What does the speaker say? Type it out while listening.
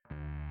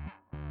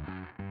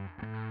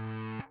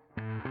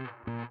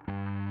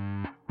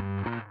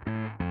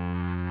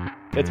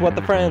It's What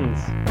the Friends.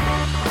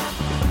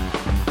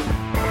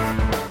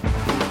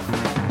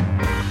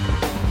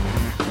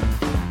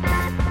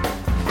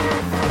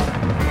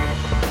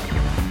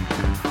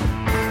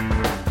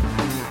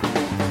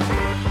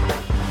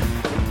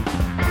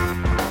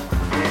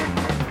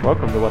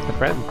 Welcome to What the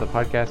Friends, the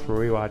podcast where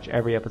we watch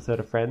every episode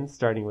of Friends,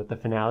 starting with the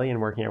finale and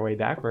working our way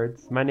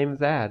backwards. My name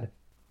is Ad.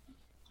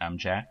 I'm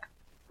Jack.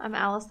 I'm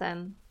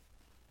Allison.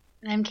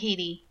 And I'm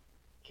Katie.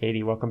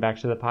 Katie, welcome back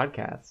to the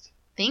podcast.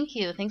 Thank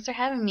you. Thanks for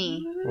having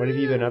me. What have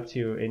you been up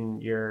to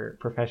in your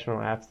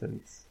professional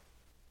absence?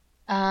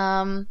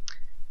 Well,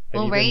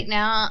 right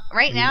now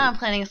I'm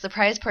planning a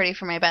surprise party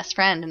for my best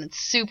friend, and it's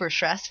super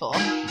stressful.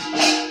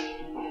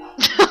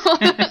 Not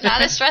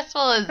as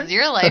stressful as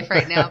your life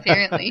right now,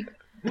 apparently.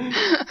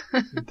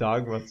 The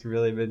dog must have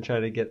really been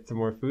trying to get some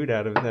more food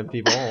out of his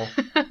empty bowl.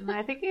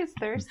 I think he's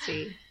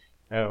thirsty.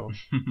 Oh,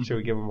 should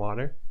we give him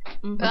water?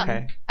 Mm-hmm.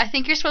 Okay. I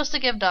think you're supposed to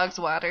give dogs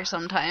water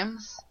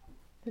sometimes.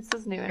 This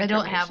is new I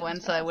don't have one,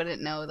 information. so I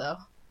wouldn't know, though.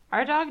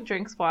 Our dog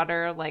drinks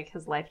water like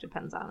his life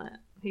depends on it.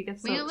 He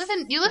gets. Well, So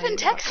you live in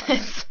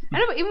Texas. I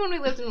know, but even when we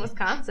lived in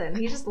Wisconsin,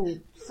 he just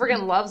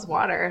friggin' loves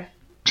water.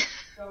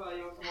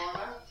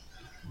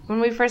 When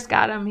we first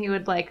got him, he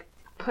would like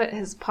put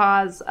his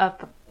paws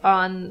up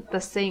on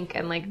the sink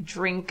and like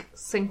drink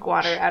sink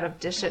water out of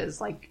dishes,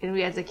 like, and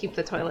we had to keep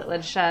the toilet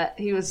lid shut.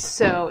 He was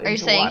so into Are you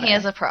saying water. he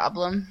has a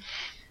problem?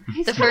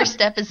 He's The not- first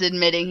step is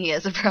admitting he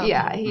has a problem.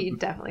 Yeah, he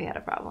definitely had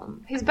a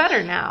problem. He's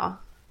better now,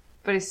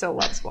 but he still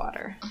loves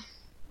water.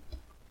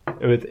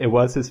 It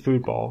was his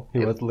food bowl. He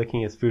was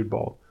licking his food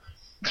bowl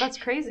That's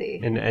crazy.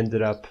 and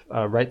ended up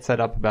right set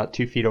up about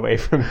 2 feet away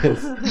from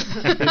his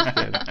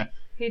kid.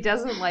 He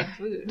doesn't like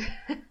food.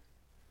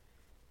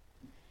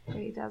 But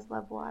he does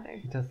love water.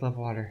 He does love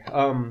water.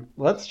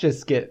 Let's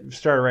just get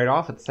started right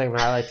off at the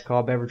segment I like to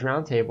call Beverage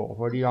Roundtable.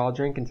 What are you all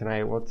drinking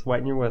tonight? What's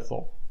wetting your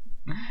whistle?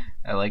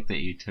 I like that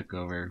you took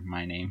over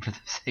my name for the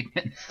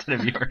segment instead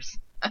of yours.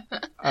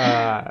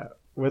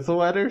 Whistle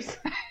wetters?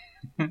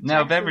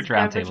 No, beverage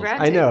Beverage roundtables.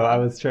 Round- I know, I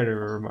was trying to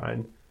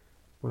remind.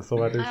 Whistle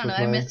wetters I don't know. was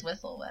I mine. miss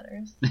whistle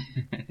letters.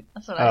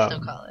 That's what I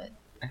still call it.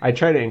 I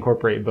try to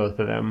incorporate both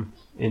of them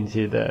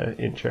into the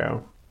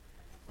intro.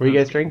 What are you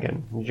guys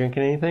drinking? You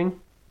drinking anything?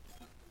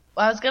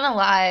 Well, I was gonna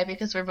lie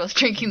because we're both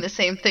drinking the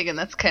same thing, and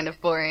that's kind of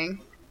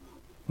boring.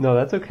 No,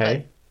 that's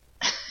okay.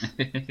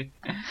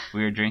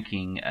 We are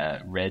drinking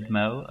Red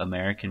Mo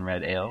American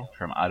Red Ale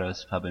from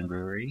Otto's Pub and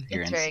Brewery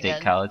here It's in very State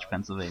good. College,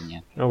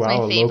 Pennsylvania. Oh my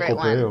wow, a favorite local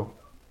one. brew.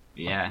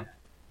 Yeah,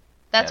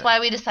 That's Yeah. why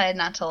we decided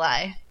not to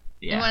lie.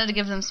 yeah. We wanted to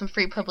give them some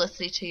free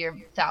publicity to your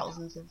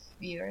thousands of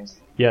viewers.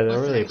 Yeah, they'll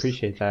really Listeners.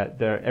 appreciate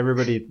that.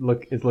 Everybody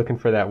is looking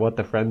for that What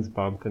the Friends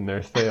bump in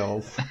their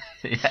sales.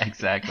 Yeah,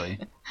 exactly.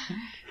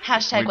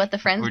 Hashtag what the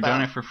friends We're doing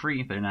bump. it for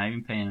free. They're not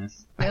even paying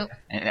us. Nope.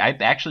 And I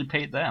actually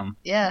paid them.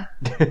 Yeah.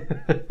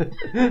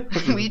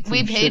 we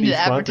we paid to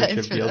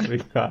advertise for them.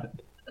 We've got.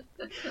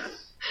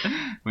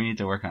 We need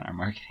to work on our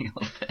marketing a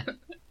little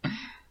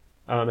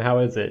bit. How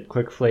is it?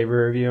 Quick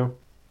flavor review.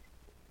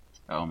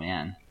 Oh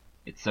man,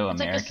 it's so It's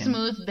like a American.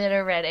 smooth,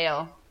 bitter red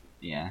ale.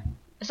 Yeah.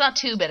 It's not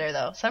too bitter,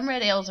 though. Some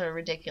red ales are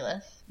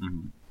ridiculous.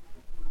 Mhm.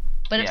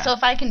 But Yeah. so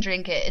if I can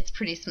drink it, it's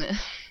pretty smooth.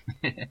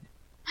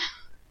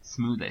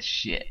 Smooth as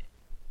shit.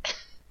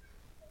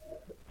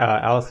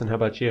 Allison, how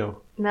about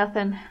you?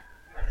 Nothing.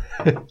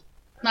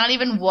 Not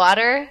even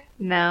water.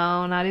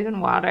 No, not even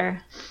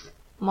water.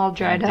 I'm all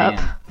dried God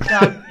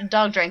up.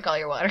 Dog drank all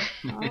your water.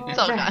 It's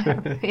all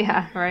gone.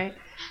 Yeah, right.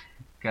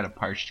 Got a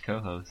parched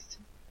co-host.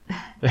 Do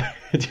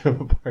you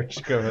have a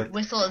parched go?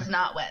 Whistle is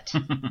not wet.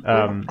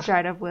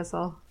 Dried up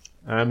whistle.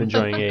 I'm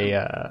enjoying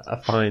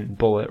a fine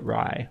bullet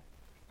rye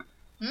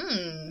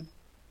Hmm.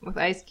 With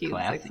ice cubes,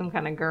 like Classy. some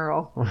kind of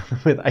girl.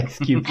 with ice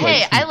cubes. Hey,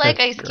 like I some like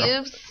kind ice of girl.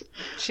 cubes.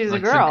 She's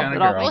Like a some girl. kind of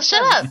It all girl. Well, makes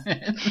shut up.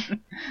 sense.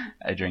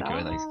 I drink it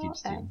with ice Oh,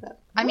 cubes too. adds up.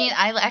 I mean,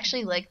 I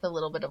actually like the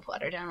little bit of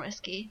watered down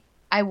whiskey.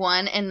 I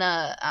won in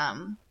the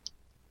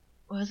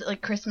what was it,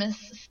 like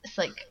Christmas, it's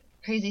like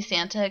Crazy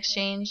Santa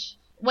exchange.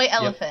 White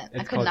Elephant.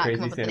 it's I could called not Crazy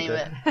come up with the name of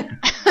Santa.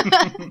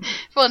 it.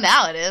 Well,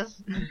 now it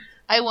is.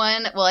 I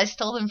won. Well, I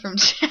stole them from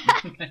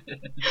Jack.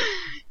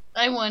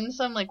 I won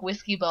some like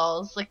whiskey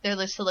balls. Like they're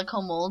the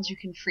silicone molds you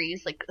can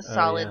freeze like a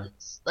solid yeah.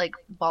 like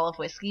ball of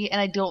whiskey, and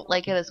I don't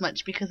like it as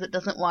much because it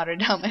doesn't water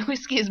down my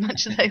whiskey as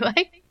much as I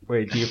like.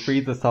 Wait, do you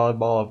freeze a solid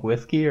ball of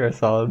whiskey or a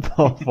solid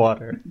ball of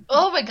water?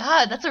 Oh my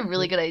god, that's a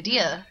really good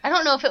idea. I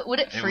don't know if it would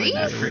It would freeze.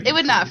 not freeze. It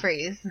would not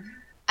freeze.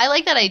 I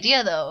like that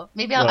idea though.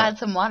 Maybe I'll Well, add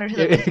some water to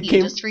the it whiskey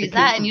came- and just freeze it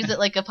that came- and use it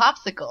like a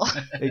popsicle.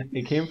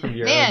 It came from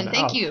your Man, own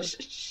thank mouth. you.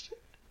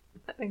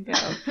 Let it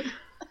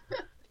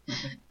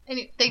go.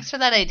 Thanks for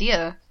that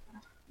idea.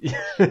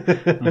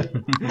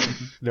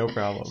 No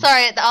problem.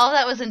 Sorry, all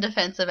that was in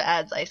defense of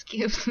Ad's ice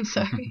cubes. I'm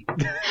sorry.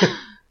 Because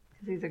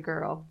he's a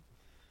girl.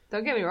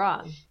 Don't get me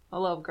wrong. I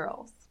love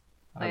girls.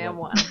 I am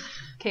one.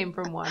 Came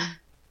from one.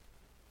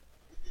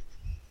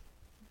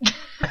 What?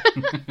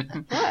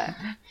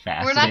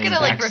 We're not gonna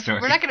Fascinating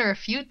backstory. we're not gonna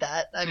refute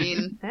that. I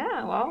mean,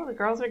 Yeah, well, the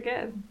girls are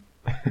good.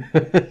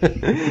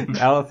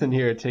 Allison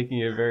here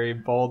taking a very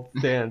bold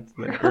stance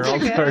that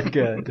girls are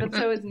good. But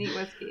so is neat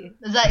whiskey.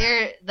 Is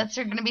that that's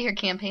gonna be her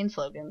campaign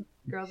slogan?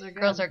 Girls are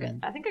good. Girls are good.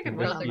 I think I could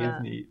win on Whiskey is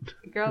that. neat.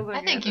 Girls are I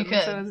good. think you and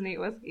could. So is neat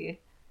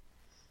whiskey.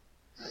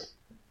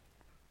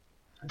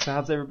 So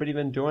how's everybody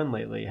been doing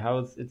lately?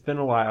 It's been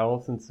a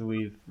while since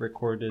we've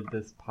recorded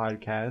this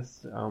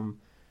podcast.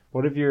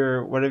 What have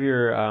your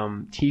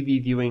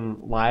TV viewing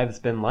lives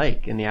been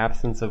like in the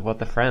absence of What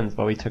the Friends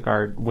while we took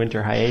our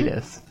winter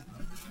hiatus?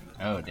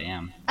 Oh,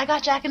 damn. I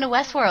got Jack into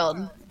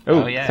Westworld.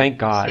 Oh, yeah. thank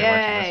God.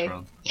 Yeah. Yay. Watch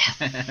Westworld.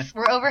 Yes,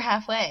 we're over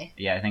halfway.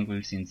 Yeah, I think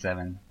we've seen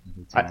 7.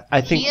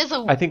 I think He is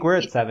a- I think we're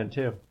at 7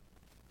 too.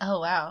 Oh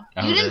wow,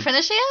 Oh, you really? didn't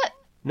finish it yet?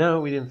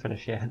 No, we didn't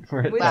finish yet.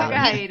 We're at We Wow. took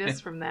a 7.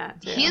 hiatus from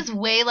that, too. He is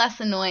way less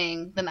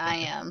annoying than I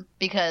am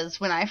because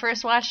when I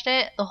first watched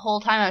it, the whole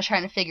time I was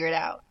trying to figure it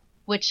out.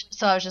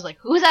 So I was just like,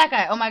 who's that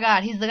guy? Oh my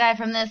god, he's the guy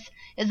from this.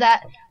 Is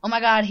that? Oh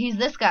my god, he's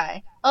this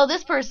guy. Oh,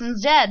 this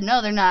person's dead.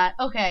 No, they're not.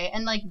 Okay,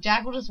 and like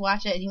Jack will just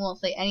watch it and he won't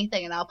say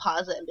anything, and I'll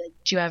pause it and be like,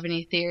 do you have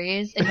any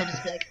theories? And he'll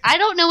just be like, I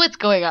don't know what's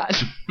going on.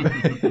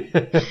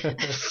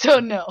 So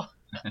no.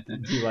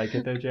 Do you like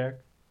it though, Jack?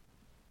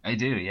 I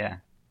do, yeah.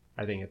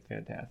 I think it's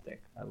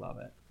fantastic. I love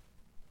it.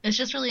 It's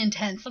just really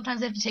intense.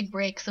 Sometimes I have to take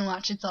breaks and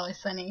watch It's Always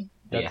Sunny.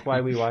 That's Yeah.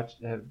 why we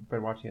have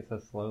been watching it so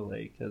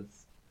slowly,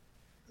 because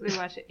We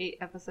watch 8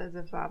 episodes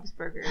of Bob's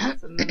Burgers,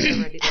 and then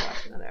we're ready to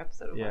watch another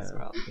episode of yeah,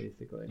 Westworld.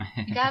 basically.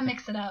 You gotta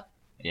mix it up.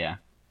 Yeah.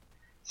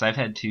 So I've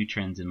had 2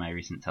 trends in my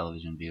recent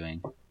television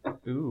viewing.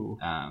 Ooh,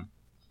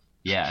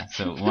 Yeah,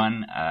 so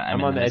one, I'm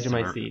in on the edge of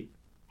midst my seat.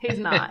 He's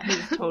not.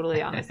 He's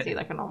totally on his seat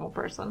like a normal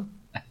person.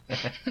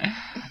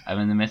 I'm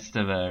in the midst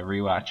of a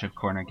rewatch of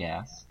Corner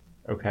Gas,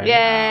 Okay.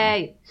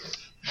 Yay!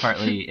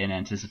 partly in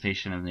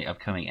anticipation of the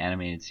upcoming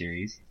animated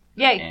series,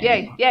 Yay! And-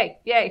 Yay! Yay!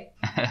 Yay!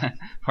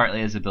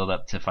 partly as a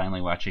build-up to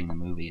finally watching the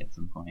movie at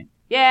some point.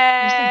 Yay!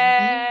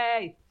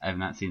 I have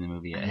not seen the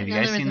movie yet. I Have you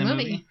didn't guys know seen there the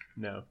was a movie?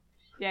 No.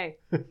 Yay!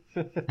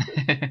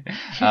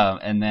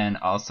 And then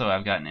also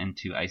I've gotten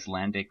into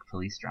Icelandic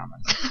police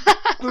dramas.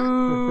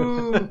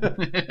 Boo!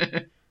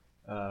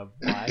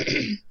 Why?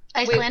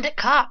 Icelandic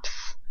cops.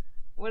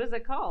 What is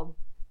it called?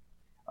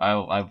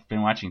 I've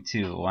been watching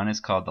 2. One is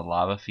called The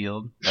Lava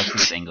Field. That's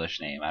its English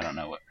name. I don't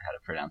know how to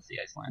pronounce the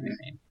Icelandic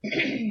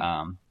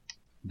name.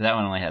 But that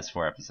one only has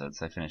 4 episodes,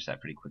 so I finished that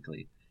pretty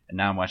quickly. And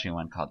now I'm watching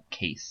one called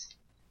Case,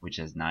 which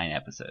has 9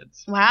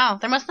 episodes. Wow,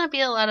 there must not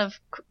be a lot of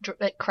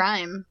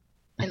crime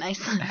in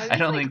Iceland. I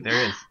don't think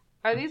there is.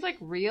 Are these like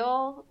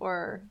real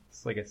or?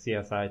 It's like a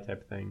CSI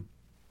type thing.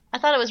 I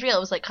thought it was real.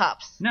 It was like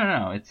cops.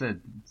 No, it's a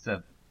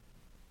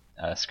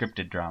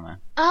scripted drama.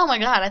 Oh my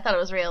god, I thought it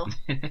was real.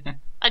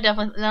 I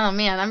definitely. Oh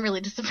man, I'm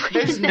really disappointed.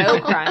 There's now.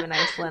 no crime in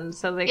Iceland,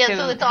 so they Yeah, couldn't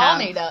so it's all have,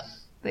 made up.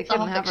 They all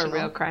couldn't have a fictional.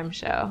 real crime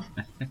show.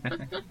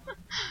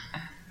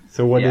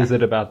 So what is Yeah.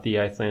 it about the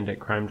Icelandic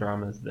crime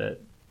dramas that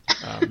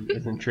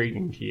is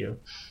intriguing to you?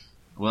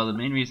 Well, the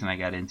main reason I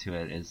got into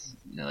it is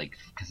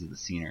because of the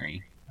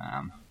scenery,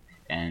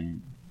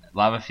 and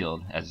Lava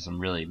Field has some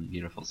really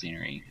beautiful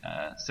scenery.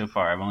 So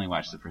far, I've only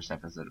watched the first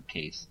episode of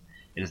Case.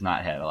 It has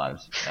not had a lot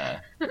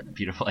of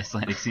beautiful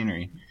Icelandic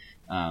scenery,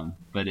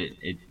 but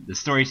the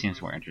story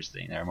seems more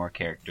interesting. There are more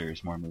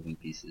characters, more moving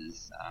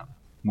pieces,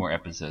 more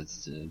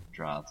episodes to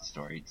draw out the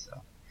story. So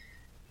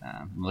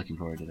I'm looking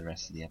forward to the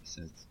rest of the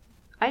episodes.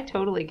 I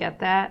totally get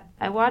that.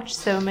 I watch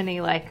so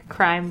many like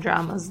crime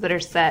dramas that are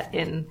set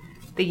in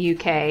the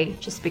UK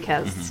just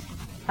because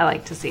I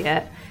like to see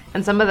it.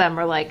 And some of them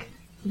are like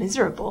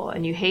miserable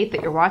and you hate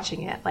that you're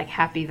watching it, like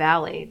Happy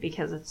Valley,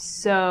 because it's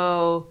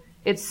so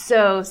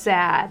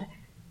sad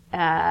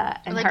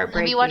and Like, heartbreaking.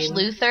 have you watched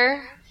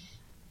Luther?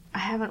 I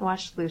haven't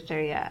watched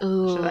Luther yet.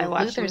 Ooh, Should I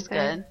watch Luther's Luther?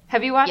 good.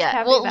 Have you watched Yeah,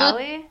 Happy well,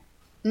 Valley?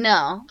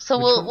 No, so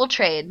Which we'll one? we'll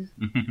trade.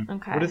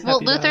 Okay. What is Well,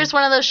 Happy Luther's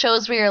Valley? one of those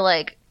shows where you're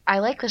like, I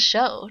like the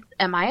show.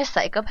 Am I a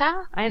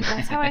psychopath?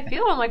 That's how I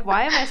feel. I'm like,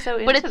 why am I so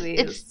into But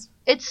these?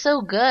 it's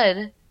so good,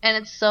 and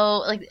it's so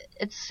like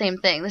it's the same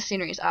thing. The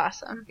scenery's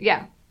awesome.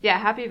 Yeah.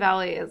 Happy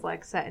Valley is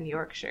like set in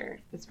Yorkshire.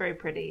 It's very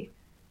pretty,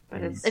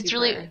 but it's It's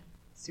really-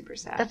 super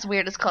sad. That's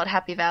weird. It's called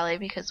Happy Valley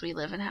because we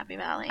live in Happy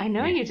Valley. I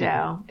know you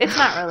do. It's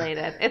not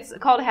related. It's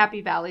called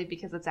Happy Valley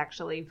because it's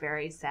actually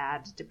very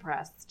sad,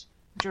 depressed,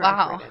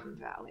 drug-ridden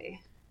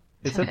valley.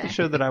 Is that the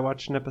show that I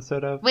watched an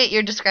episode of? Wait,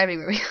 you're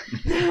describing me.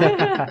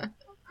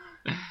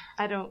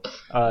 I don't.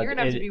 You're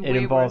gonna have to be it way more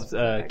involves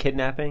specific.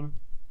 kidnapping.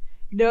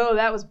 No,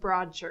 that was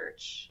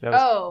Broadchurch. That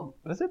was- Oh,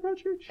 Was it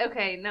Broadchurch?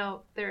 okay.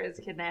 No, there is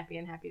kidnapping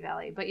in Happy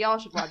Valley, but y'all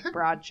should watch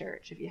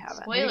Broadchurch if you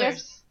haven't.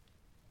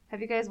 Have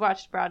you guys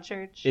watched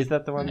Broadchurch? Is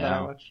that the one that I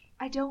No. watched?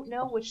 I don't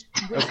know which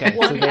Okay, so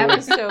one there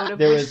was- episode of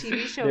there which was-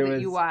 TV show there that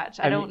was- you watch.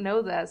 I I mean, don't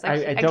know this. I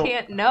I don't-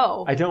 can't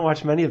know. I don't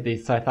watch many of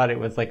these, so I thought it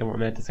was like a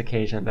momentous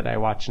occasion that I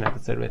watched an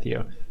episode with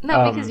you.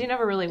 No, because you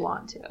never really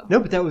want to. No,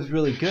 but that was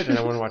really good, and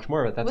I want to watch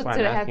more of it. That's why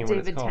Did I'm it have asking what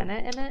it's David called.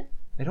 Tennant in it?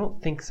 I don't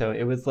think so.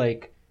 It was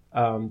like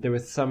there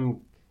was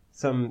some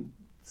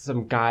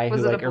guy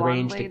Was who it a like blonde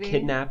arranged lady? a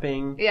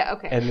kidnapping. Yeah,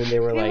 okay. And then they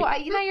were Okay,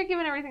 like, well, you're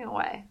giving everything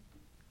away.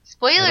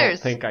 I don't Spoilers.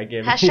 think I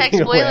gave Hashtag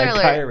anything away. spoiler A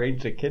alert. guy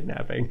arranged a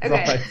kidnapping. That's all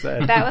I Okay,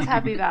 said. that was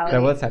Happy Valley.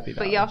 That was Happy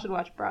Valley. But y'all should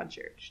watch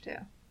Broadchurch too.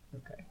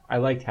 Okay. I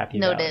liked Happy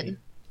Noted. Valley.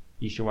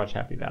 You should watch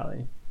Happy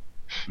Valley.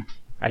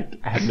 I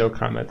have no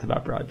comments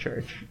about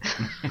Broadchurch.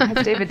 It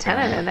has David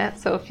Tennant in it,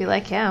 so if you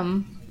like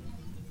him,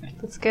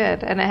 that's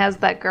good. And it has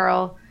that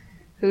girl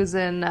who's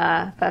in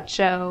that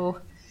show.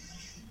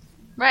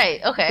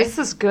 Right. Okay. This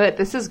is good.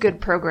 This is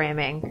good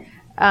programming.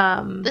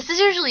 This is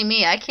usually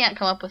me. I can't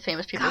come up with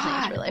famous people's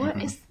names for life.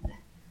 what is?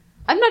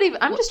 I'm not even.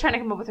 I'm just trying to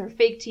come up with her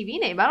fake TV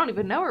name. I don't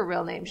even know her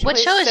real name. What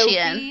plays show is she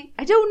Sophie. in?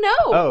 I don't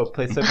know. Oh,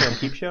 play Sophie on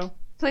Peep Show?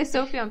 Plays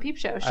Sophie on Peep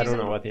Show. She's I don't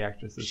know in- what the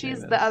actress's name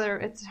She's is. the other.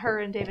 It's her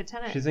and David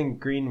Tennant. She's in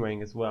Green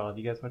Wing as well. Have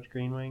you guys watched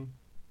Green Wing?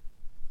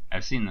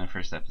 I've seen the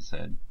first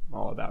episode.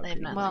 All about I have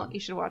Green not. Wing. Well, you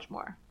should watch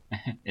more.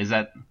 Is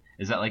that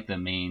like the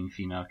main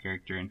female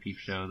character in Peep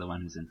Show, the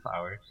one who's in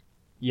Flowers?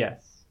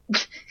 Yes.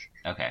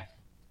 Okay.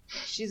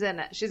 She's in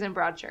it. She's in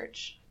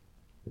Broadchurch.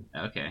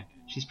 Okay.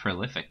 She's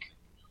prolific.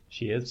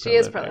 She is She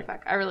is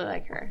prolific. I really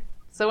like her.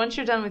 So once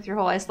you're done with your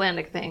whole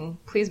Icelandic thing,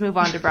 please move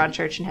on to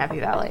Broadchurch and Happy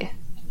Valley.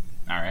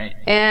 All right.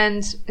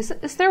 And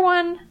is there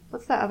one?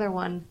 What's the other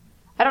one?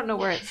 I don't know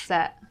where it's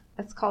set.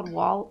 It's called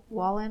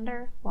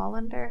Wallander.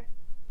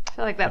 I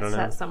feel like I that's don't know.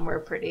 set somewhere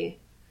pretty.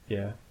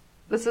 Yeah.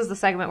 This is the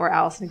segment where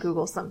Allison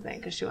Googles something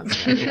because she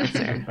wants to know the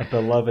answer. A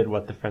beloved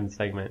What the Friends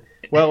segment.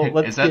 Well,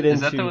 let's is that, get into...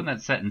 Is that the one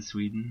that's set in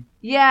Sweden?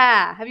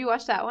 Yeah. Have you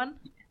watched that one?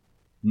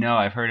 No,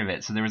 I've heard of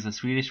it. So there was a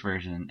Swedish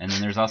version, and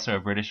then there's also a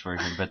British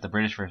version, but the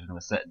British version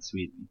was set in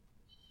Sweden.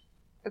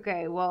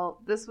 Okay. Well,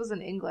 this was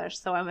in English,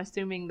 so I'm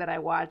assuming that I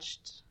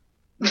watched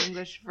the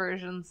English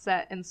version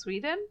set in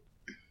Sweden.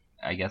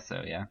 I guess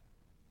so, yeah.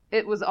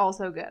 It was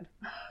also good.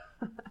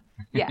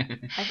 Yeah.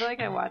 I feel like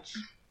I watched.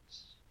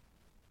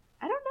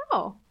 I don't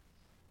know.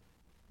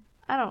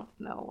 I don't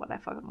know what I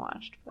fucking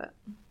watched, but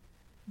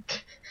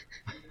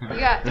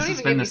yeah, This don't has even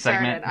been get me the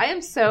segment. started. I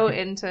am so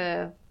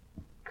into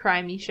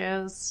crimey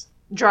shows,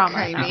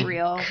 drama, not Crimey.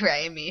 real.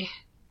 Crimey.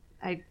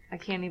 I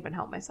can't even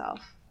help myself.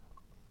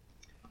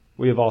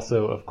 We have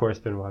also, of course,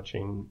 been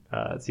watching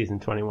season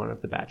 21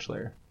 of The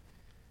Bachelor.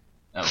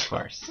 Of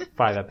course.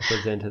 5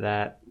 episodes into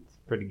that. It's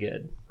pretty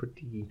good.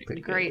 Pretty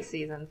good. Great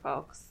season,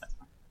 folks.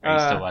 Are you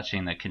still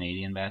watching the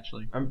Canadian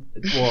Bachelor?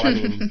 Well, I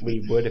mean,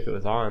 we would if it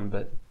was on,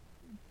 but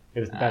it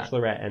was The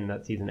Bachelorette and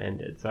that season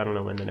ended, so I don't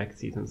know when the next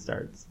season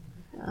starts.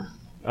 Probably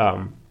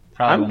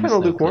I'm when the kind of snow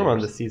lukewarm on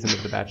clears. this season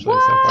of The Bachelor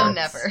so far. Oh,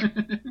 never.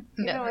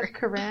 You know, Never. with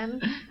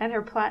Corinne and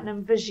her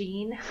platinum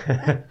vagine.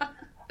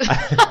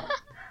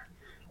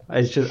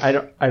 It's just I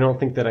don't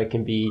think that I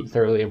can be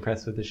thoroughly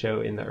impressed with the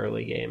show in the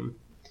early game.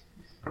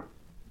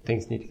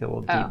 Things need to get a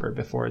little Oh. deeper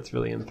before it's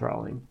really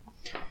enthralling.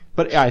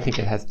 But yeah, I think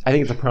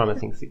it's a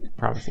promising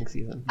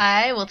season.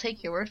 I will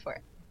take your word for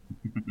it.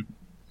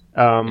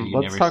 Have you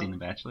Let's never talk. seen The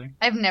Bachelor?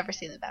 I've never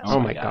seen The Bachelor. Oh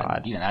my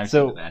God. Even I've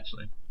So- seen The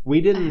Bachelor. We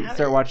I didn't haven't.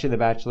 start watching The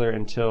Bachelor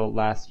until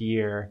last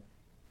year,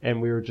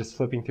 and we were just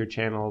flipping through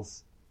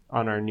channels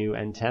on our new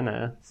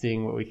antenna,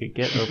 seeing what we could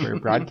get over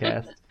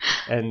broadcast.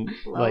 And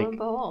Lo like and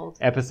behold.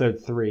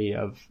 episode 3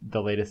 of the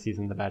latest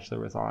season The Bachelor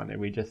was on, and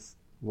we just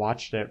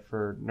watched it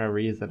for no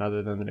reason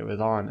other than that it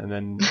was on, and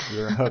then we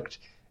were hooked,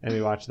 and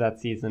we watched that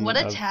season. What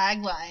a of...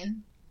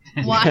 tagline.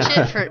 Watch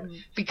it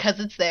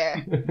because it's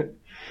there.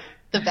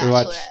 The We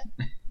watched-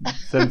 Bachelorette.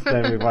 Since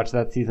then, we've watched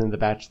that season of The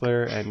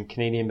Bachelor and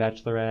Canadian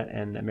Bachelorette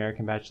and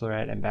American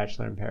Bachelorette and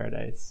Bachelor in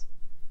Paradise.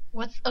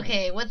 Is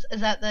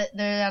that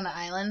they're on an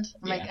island?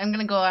 Yeah. I'm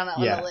gonna go on a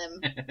Yeah. limb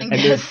and And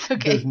guess.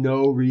 there's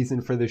no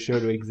reason for the show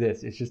to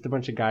exist. It's just a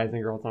bunch of guys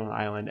and girls on an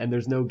island, and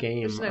there's no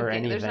game There's no or game.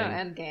 anything. There's no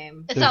end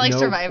game. It's there's not like no-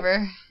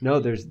 Survivor. No,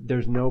 there's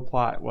no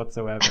plot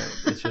whatsoever.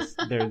 It's just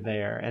they're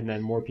there, and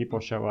then more people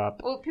show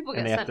up, Well, people get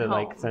and they have sent to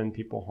home. like send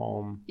people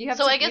home. You have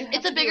So to- I you guess have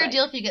it's to a be bigger like-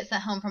 deal if you get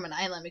sent home from an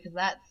island because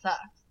that sucks.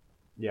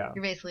 Yeah,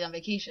 You're basically on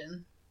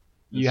vacation.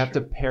 you have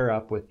to pair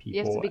up with people.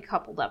 You have to be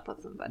coupled up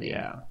with somebody.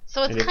 Yeah,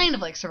 So it's And it- kind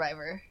of like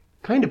Survivor.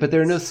 kind of, but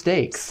there are no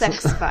stakes. Sex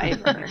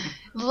Survivor.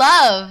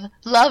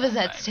 Love is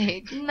at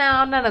stake.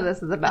 No, none of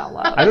this is about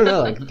love. I don't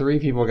know. Like 3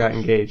 people got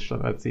engaged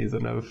on that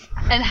season of.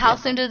 And how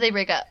soon did they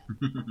break up?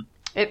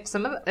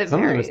 Some of them Some of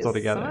them are varies. still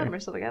together. Some of them are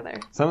still together.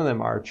 Some of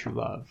them are true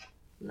love.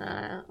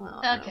 Nah.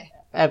 Well, Okay.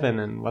 Evan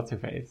and what's her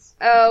face?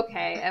 No.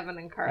 Okay, Evan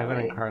and Carly. Evan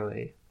and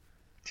Carly,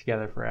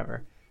 together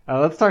forever.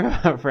 Let's talk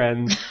about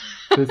Friends.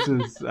 This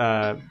is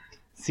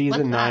season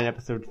What's 9, that?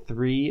 episode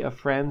 3 of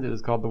Friends. It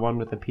was called The One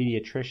with the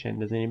Pediatrician.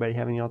 Does anybody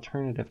have any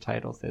alternative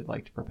titles they'd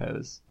like to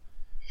propose?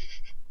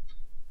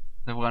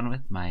 The one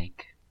with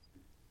Mike.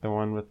 The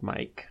one with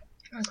Mike.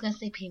 I was gonna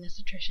say penis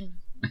attrition.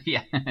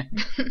 Yeah.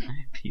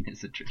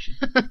 Penis attrition.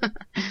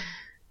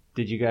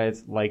 Did you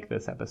guys like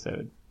this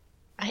episode?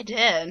 I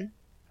did.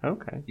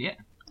 Okay.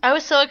 I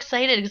was so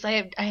excited because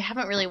I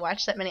haven't really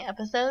watched that many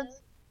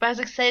episodes, but I was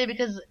excited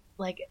because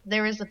like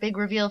there was a big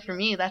reveal for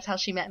me. That's how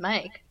she met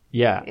Mike.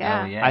 Yeah.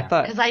 Yeah. Oh, yeah. I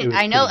thought Because it was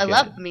I know I pretty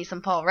love good. me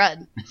some Paul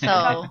Rudd. So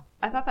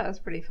I thought that was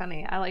pretty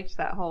funny. I liked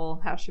that whole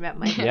how she met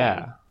Mike.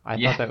 Yeah. I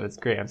Yeah. thought that was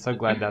great. I'm so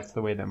glad that's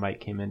the way that Mike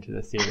came into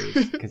the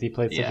series because he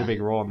played such Yeah. a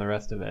big role in the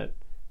rest of it.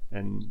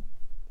 And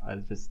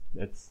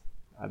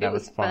That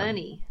was fun.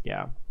 funny.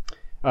 Yeah.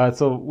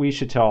 So we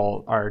should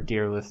tell our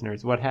dear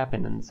listeners what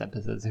happened in this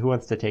episode. So who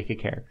wants to take a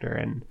character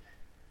and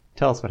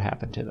tell us what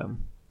happened to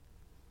them?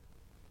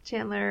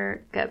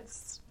 Chandler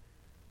gets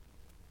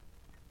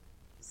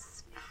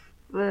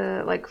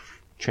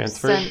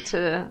Transferred? sent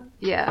to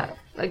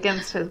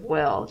against his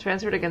will,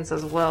 transferred against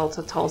his will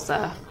to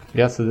Tulsa.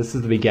 Yeah, so this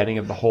is the beginning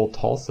of the whole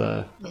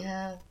Tulsa.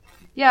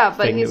 Yeah,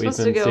 but thing he's that we've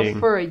supposed to been go seeing.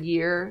 for a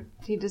year.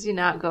 Does he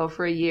not go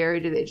for a year, or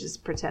do they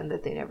just pretend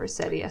that they never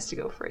said he has to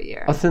go for a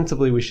year?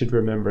 Ostensibly, we should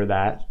remember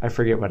that. I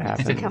forget what Come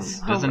happens.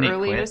 home Doesn't he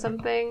early quit? or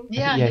something?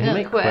 Yeah, Yeah, he he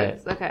might did.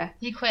 quit. Okay.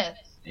 He quit.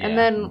 And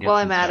then, gets while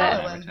I'm his at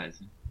job it-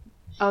 advertising.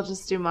 I'll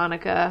just do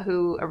Monica,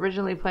 who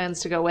originally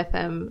plans to go with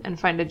him and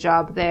find a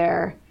job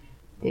there.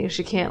 Because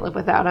she can't live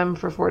without him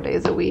for 4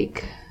 days a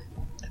week.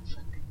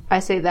 I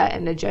say that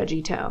in a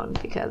judgy tone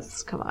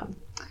because, come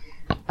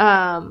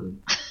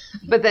on.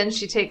 But then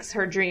she takes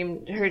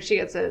she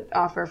gets an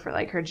offer for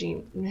like her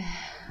dream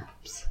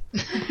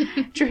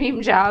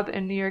job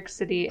in New York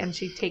City, and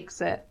she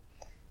takes it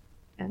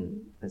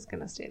and is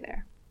gonna stay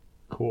there.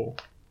 Cool.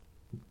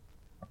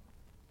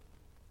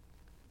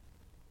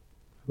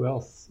 Who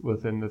else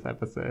was in this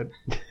episode?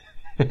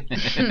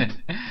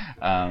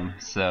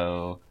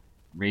 So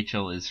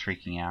Rachel is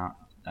freaking out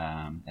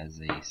as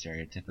a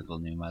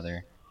stereotypical new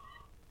mother,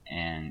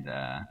 and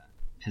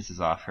pisses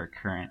off her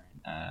current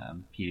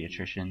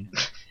pediatrician,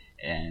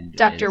 and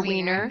Dr. is-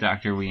 Wiener.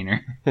 Dr.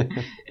 Wiener,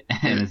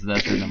 and is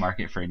thus in the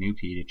market for a new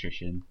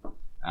pediatrician.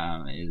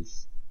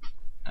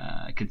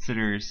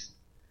 Considers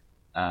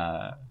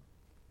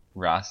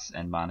Ross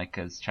and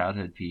Monica's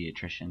childhood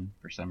pediatrician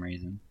for some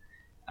reason.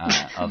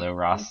 Although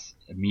Ross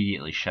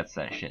immediately shuts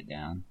that shit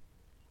down.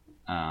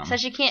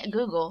 Says she can't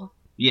Google.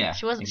 Yeah,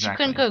 She wasn't- she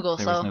exactly. couldn't Google,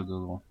 There so- was no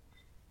Google.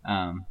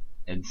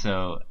 And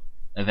so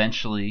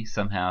eventually,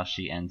 somehow,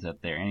 she ends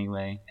up there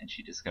anyway, and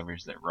she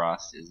discovers that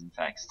Ross is in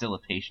fact still a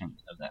patient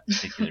of that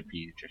particular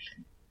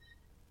pediatrician.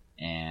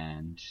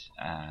 And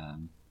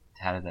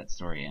how did that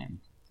story end?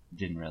 It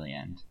didn't really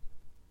end.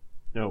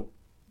 Nope.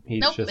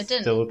 He's Nope, it just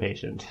didn't. still a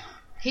patient.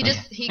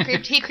 He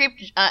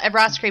creeped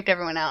Ross creeped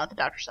everyone out at the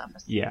doctor's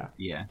office. Yeah.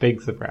 Yeah.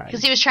 Big surprise.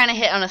 Because he was trying to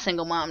hit on a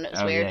single mom, and it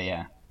was Oh weird.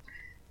 yeah.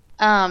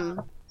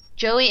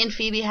 Joey and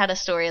Phoebe had a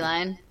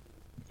storyline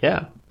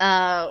Yeah.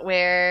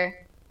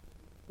 where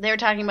they were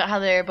talking about how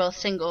they're both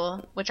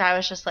single, which I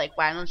was just like,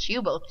 why don't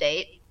you both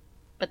date?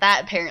 But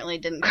that apparently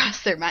didn't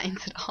cross their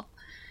minds at all.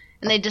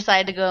 And they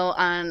decided to go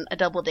on a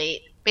double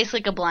date, basically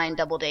like a blind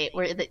double date,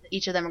 where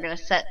each of them are going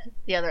to set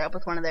the other up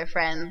with one of their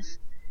friends.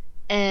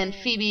 And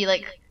Phoebe,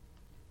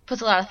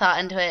 puts a lot of thought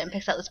into it and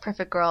picks out this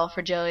perfect girl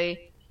for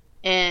Joey.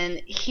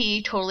 And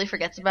he totally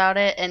forgets about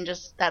it, and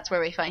that's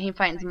where he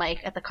finds Mike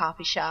at the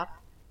coffee shop.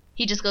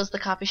 He just goes to the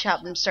coffee shop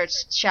and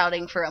starts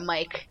shouting for a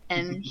Mike,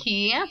 and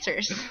he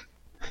answers.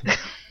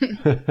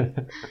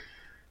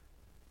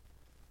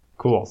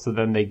 Cool. So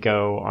then they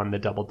go on the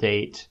double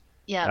date.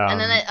 Yeah, and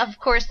then Um, of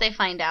course they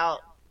find out.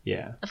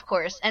 Yeah. Of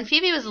course, and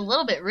Phoebe was a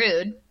little bit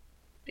rude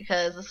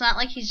because it's not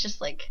like he's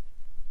just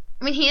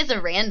he is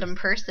a random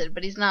person,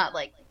 but he's not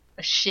like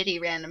a shitty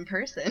random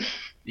person.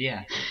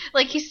 Yeah.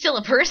 He's still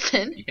a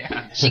person.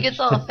 Yeah. She gets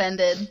all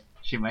offended.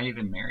 She might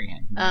even marry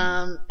him.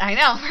 I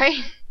know, right?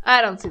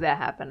 I don't see that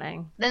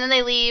happening. Then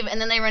they leave, and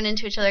then they run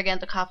into each other again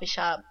at the coffee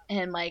shop,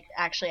 and Mike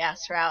actually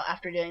asks her out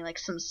after doing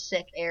some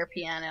sick air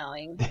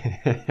pianoing,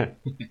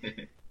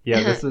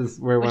 Yeah, this is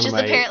where one which of is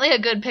my apparently a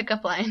good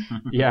pickup line.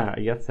 Yeah,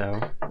 I guess so.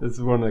 This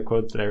is one of the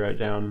quotes that I wrote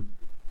down.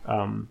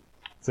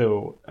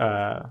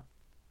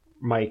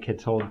 Mike had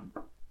told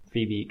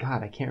Phoebe,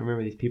 God, I can't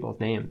remember these people's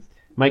names.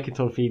 Mike had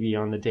told Phoebe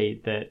on the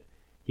date that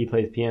he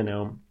plays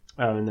piano,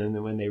 and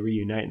then when they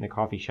reunite in the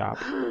coffee shop,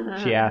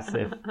 she asks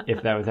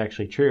if that was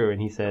actually true, and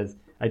he says,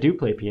 I do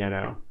play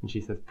piano. And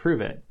she says,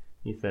 prove it.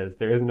 He says,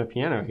 there isn't a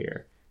piano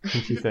here.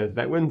 And she says,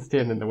 that wouldn't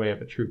stand in the way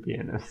of a true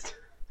pianist.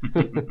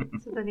 So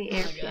then he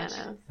air my gosh.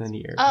 pianos. Then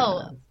he air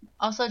Oh, pianos.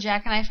 Also,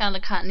 Jack and I found a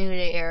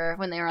continuity error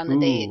when they were on the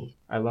date. Ooh,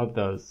 I love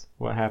those.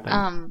 What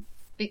happened?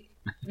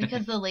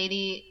 Because the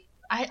lady,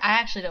 I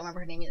actually don't remember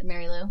her name either.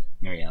 Mary Lou?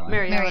 Mary Ellen.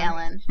 Mary Mary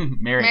Ellen. Ellen.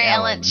 Mary Mary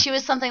Ellen. Ellen. She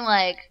was something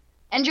like,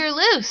 and you're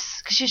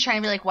loose. Because she was trying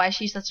to be like, why is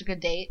she such a good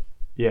date?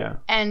 Yeah.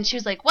 And she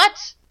was like, what?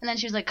 And then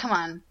she was like, come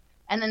on.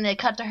 And then they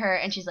cut to her,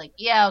 and she's like,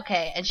 yeah,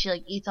 okay. And she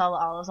eats all the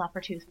olives off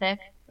her toothpick.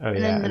 Oh, And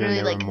yeah. then literally,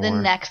 there were the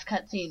more. next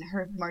cutscene,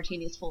 her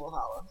martini's full of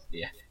olives.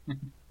 Yeah.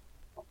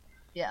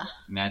 Yeah.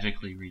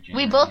 Magically regenerated.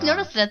 We both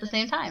noticed it at the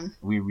same time.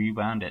 We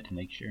rewound it to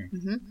make sure.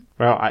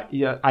 Well,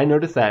 I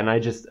noticed that, and I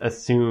just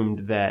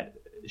assumed that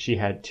she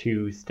had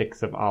 2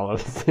 sticks of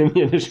olives in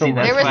the initial See,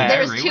 that's There was why I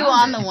there was 2 rewound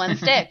on it. the one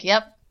stick.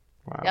 Yep.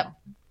 Wow. Yep.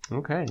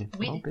 Okay.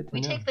 We well, good to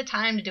we know. take the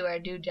time to do our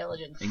due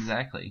diligence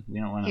Exactly. We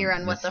don't want to here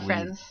on What the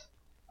Friends.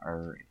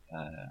 Our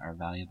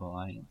valuable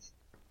audience.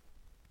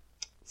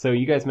 So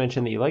you guys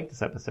mentioned that you liked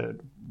this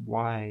episode.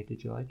 Why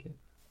did you like it?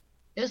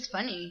 It was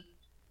funny.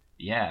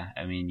 Yeah,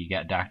 I mean, you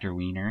got Dr.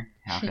 Wiener.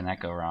 How can that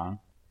go wrong?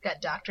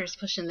 Got doctors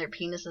pushing their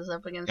penises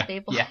up against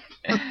tables. Yeah.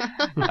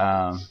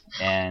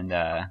 And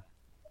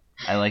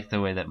I like the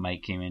way that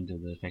Mike came into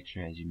the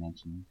picture, as you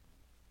mentioned.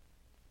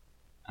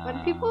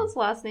 When people's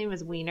last name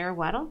is Wiener,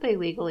 why don't they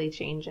legally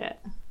change it?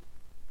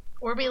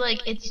 Or be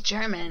like, it's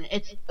German.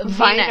 It's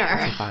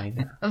Weiner.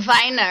 Fine.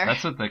 Weiner.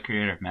 That's what the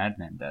creator of Mad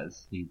Men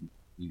does. He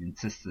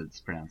insists that it's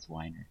pronounced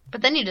Weiner.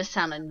 But then you just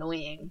sound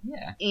annoying.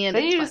 Yeah. And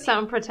Then it's you just funny.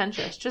 sound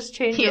pretentious. Just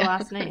change your Yeah.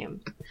 last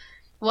name.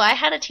 Well, I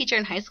had a teacher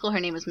in high school. Her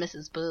name was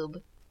Mrs.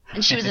 Boob.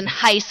 And she was a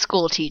high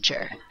school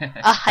teacher.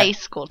 A high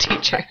school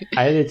teacher.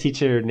 I had a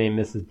teacher named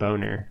Mrs.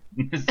 Boner.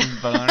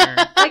 Mrs. Boner.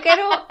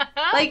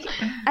 Like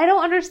I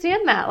don't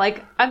understand that.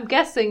 Like I'm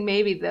guessing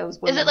maybe those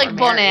women Is it like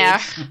were married.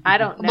 Boner? I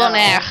don't know.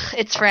 Boner.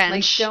 It's Like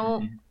French.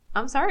 don't.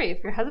 I'm sorry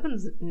if your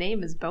husband's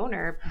name is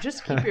Boner,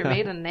 just keep your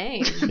maiden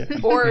name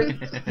or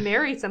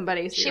marry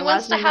somebody. So She your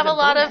wants last to name have a isn't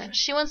lot Boner. of.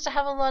 She wants to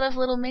have a lot of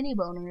little mini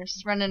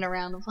boners running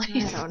around the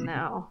place. I don't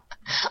know.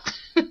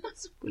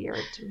 It's weird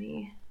to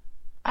me.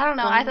 I don't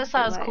know. I just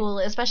thought it was Like- cool,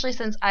 especially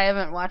since I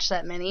haven't watched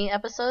that many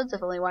episodes.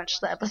 I've only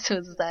watched the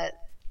episodes that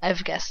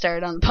I've guest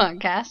starred on the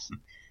podcast.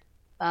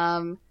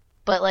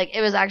 But like,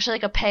 it was actually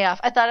like a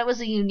payoff. I thought it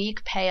was a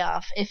unique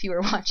payoff if you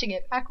were watching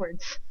it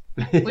backwards,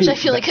 which I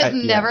feel like has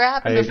never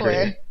happened I before.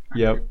 agree.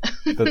 Yep,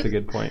 that's a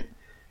good point.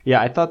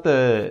 Yeah, I thought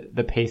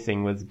the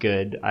pacing was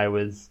good. I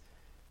was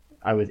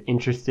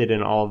interested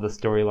in all of the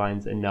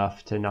storylines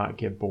enough to not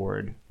get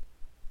bored.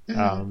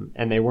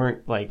 And they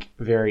weren't like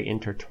very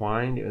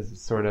intertwined. It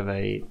was sort of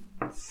a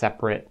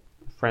separate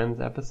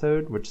Friends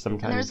episode, which And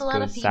sometimes there's a lot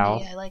of goes Phoebe.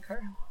 south. I like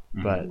her.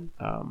 But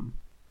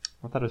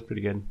I thought it was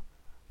pretty good.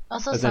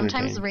 Also, was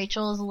sometimes entertaining.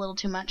 Rachel is a little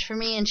too much for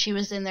me, and she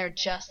was in there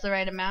just the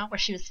right amount where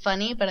she was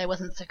funny, but I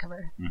wasn't sick of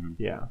her.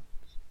 Yeah.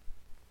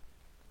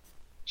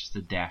 Just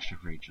a dash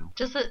of Rachel.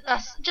 Just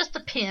a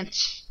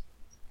pinch.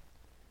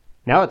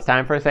 Now it's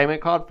time for a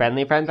segment called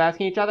Friendly Friends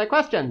Asking Each Other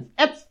Questions.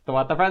 It's the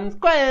What the Friends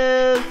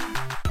quiz.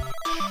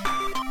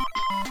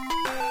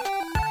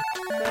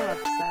 So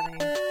upsetting.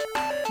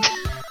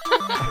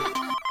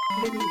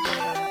 Why did you do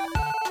that?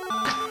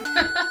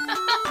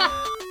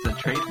 It's a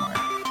trademark.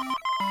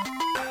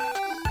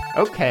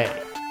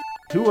 Okay.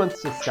 Who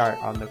wants to start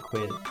on the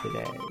quiz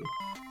today?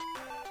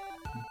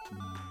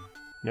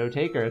 No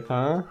takers,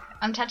 huh?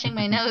 I'm touching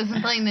my nose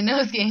and playing the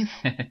nose game.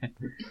 How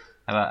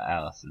about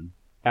Allison?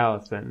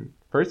 Allison,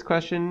 first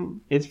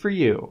question is for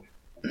you.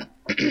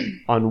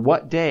 On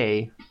what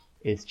day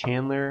is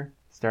Chandler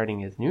starting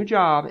his new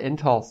job in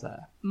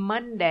Tulsa?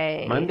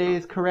 Monday. Monday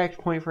is correct.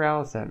 Point for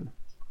Allison.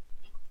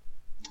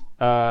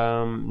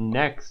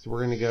 Next, we're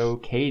going to go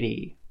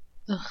Katie.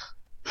 Ugh.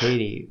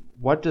 Katie,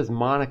 what does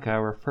Monica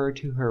refer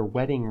to her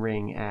wedding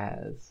ring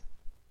as?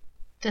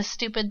 This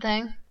stupid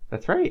thing.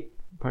 That's right.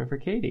 Point for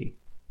Katie.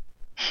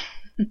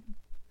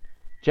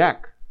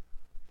 Jack,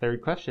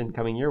 third question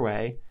coming your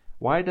way.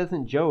 Why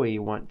doesn't Joey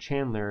want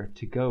Chandler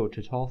to go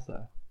to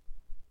Tulsa?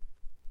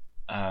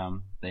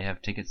 They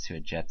have tickets to a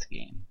Jets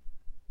game.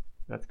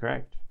 That's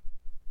correct.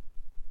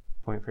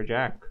 Point for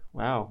Jack.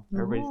 Wow,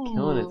 everybody's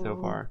killing it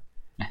so far.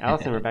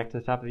 Allison, we're back to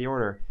the top of the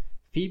order.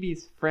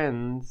 Phoebe's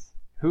friends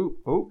who...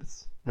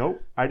 Oops.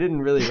 Nope. I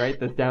didn't really write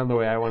this down the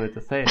way I wanted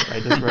to say it. I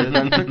just wrote it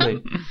down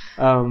quickly.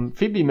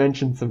 Phoebe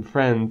mentioned some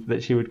friends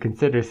that she would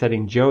consider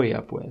setting Joey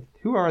up with.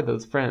 Who are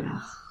those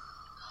friends?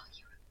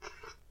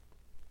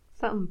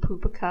 Something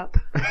poop a cup.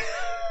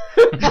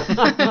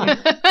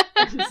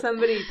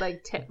 Somebody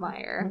like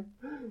Titmeyer.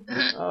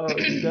 Oh,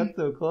 you got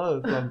so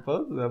close on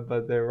both of them,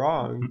 but they're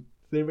wrong.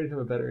 Does anybody have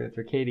a better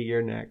answer? Katie,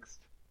 you're next.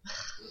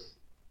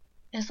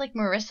 It's like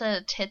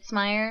Marissa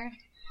Titsmeyer.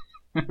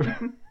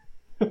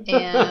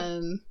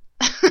 And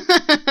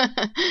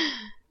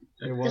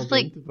It wasn't,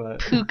 like but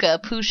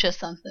Pusha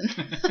something.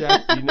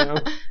 Jack, you know?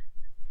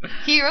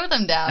 He wrote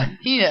them down.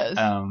 He knows.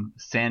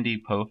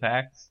 Sandy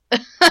Pofax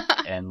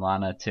and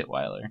Lana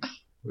Titweiler.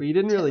 Well, you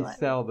didn't really Titweiler.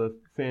 sell the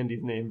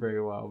Sandy's name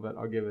very well, but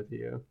I'll give it to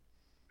you.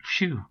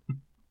 Phew.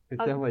 It's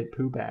definitely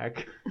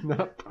Poopak,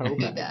 not Popak.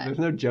 Poopak. There's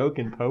no joke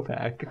in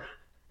Popak.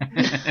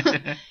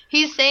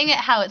 He's saying it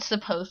how it's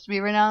supposed to be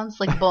pronounced,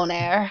 like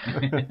Bonaire.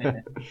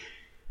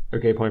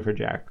 Okay, point for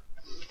Jack.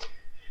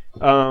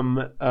 So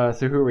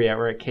who are we at?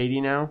 We're at Katie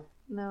now?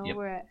 No, Yep.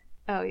 we're at.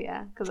 Oh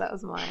yeah, because that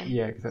was mine.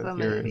 Yeah, because 'Cause that's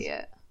I'm an yours.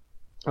 idiot.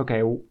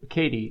 Okay,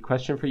 Katie,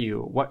 question for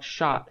you. What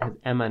shot has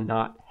Emma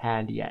not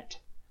had yet?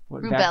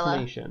 What Rubella.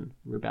 vaccination?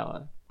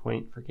 Rubella.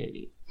 Point for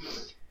Katie.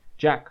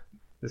 Jack,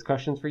 this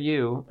question's for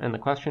you, and the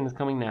question is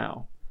coming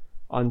now.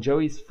 On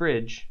Joey's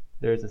fridge,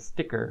 there's a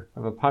sticker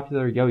of a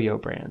popular yo-yo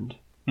brand.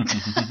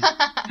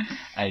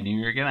 I knew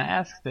you were going to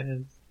ask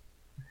this.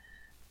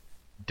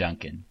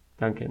 Duncan.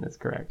 Duncan is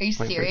correct. Are you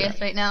Point for serious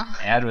Jack. right now?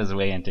 Ad was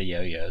way into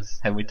yo-yos.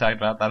 Have we talked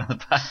about that on the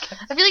podcast?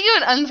 I feel like you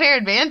have an unfair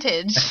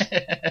advantage.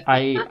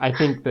 I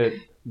think that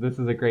this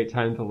is a great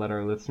time to let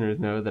our listeners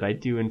know that I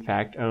do in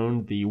fact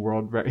own the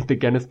the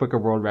Guinness Book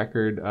of World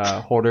Record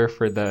holder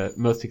for the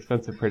most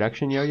expensive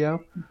production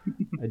yo-yo.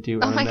 I do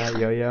Oh own my that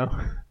God. yo-yo.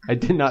 I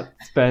did not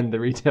spend the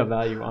retail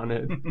value on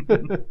it,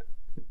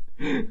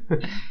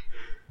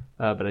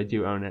 but I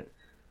do own it.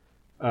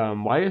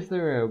 Why is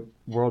there a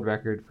world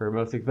record for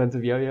most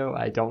expensive yo-yo?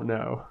 I don't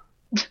know.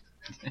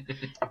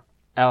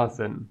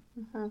 Allison,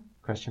 Mhm.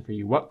 question for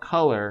you. What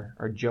color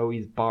are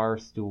Joey's bar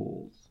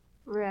stools?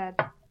 Red.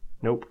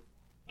 Nope.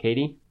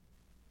 Katie?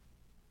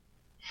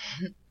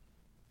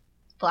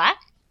 Black?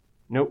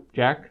 Nope.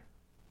 Jack?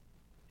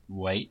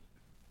 White.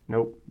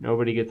 Nope.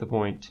 Nobody gets a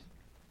point.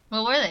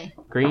 What were they?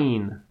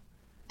 Green.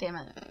 Damn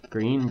it.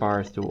 Green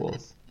bar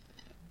stools.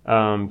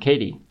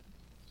 Katie,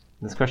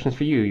 this question's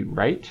for you,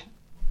 right?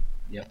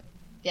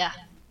 Yeah.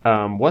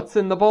 What's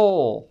in the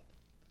bowl?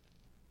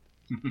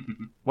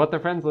 What the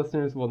Friends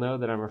listeners will know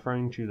that I'm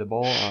referring to the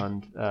bowl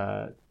on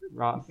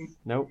Ross.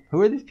 Nope.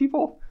 Who are these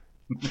people?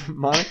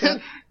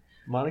 Monica?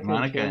 Monica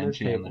and Chandler's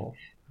table.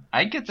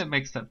 I get them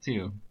mixed up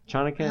too.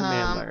 Chonica and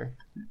Mandler.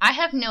 I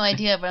have no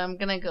idea, but I'm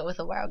gonna go with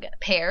a wild guess.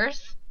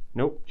 Pears?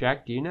 Nope.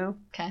 Jack, do you know?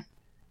 Okay.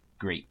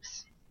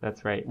 Grapes.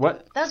 That's right.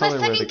 What That was my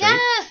color were the second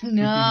grapes? guess!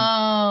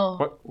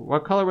 No!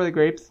 What color were the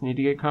grapes? Need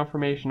to get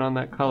confirmation on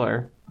that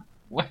color.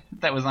 What?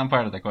 That was not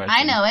part of the question.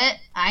 I know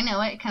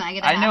it. Can I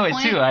get a I know half it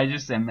point? too. I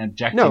just am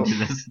objecting No. to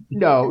this.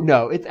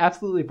 No, it's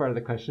absolutely part of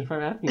the question. If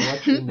I'm asking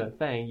what's in the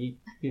thing, you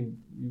can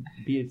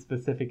be as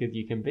specific as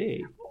you can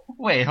be.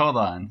 Wait, hold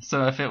on.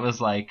 So if it was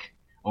like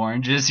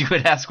oranges, you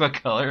would ask what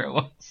color it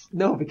was?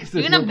 No, because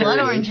You there's can no have blood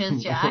variation oranges,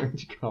 in Jack.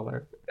 orange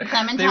color.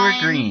 Clementine? They were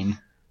green.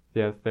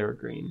 Yes, they were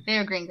green. They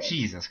were green grapes.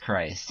 Jesus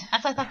Christ.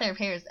 That's why I thought they were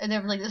pears. And they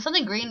were like, there's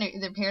something green,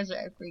 their pears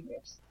are green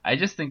grapes. I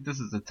just think this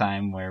is a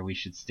time where we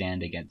should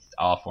stand against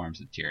all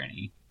forms of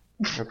tyranny.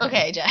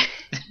 Okay, Jack.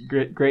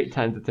 Great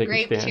time to take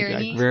Grape a stand,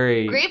 tyranny. Jack.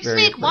 Very. Grapes very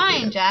make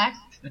wine, appropriate. Jack.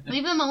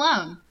 Leave them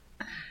alone.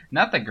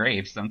 Not the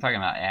grapes. I'm talking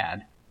about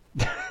ad.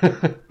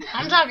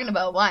 I'm talking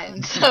about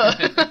wine, so.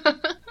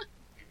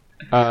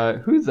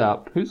 Who's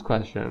up? Whose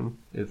question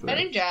is I it?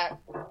 think Jack.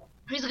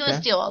 Who's gonna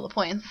Okay. steal all the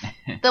points?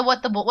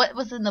 What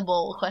was in the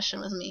bowl question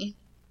was me.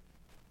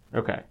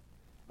 Okay.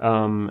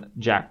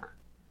 Jack.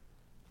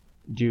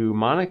 Do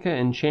Monica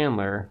and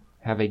Chandler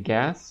have a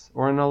gas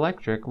or an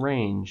electric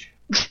range?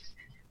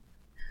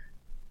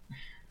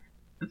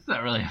 That's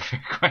not really a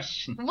fair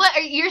question. What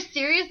you're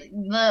serious?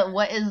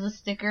 What is the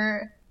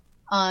sticker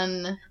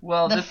on?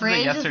 Well, The this is a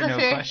fridge yes is or the no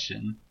fair-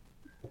 question.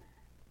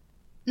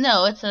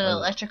 No, it's an Oh.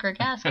 electric or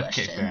gas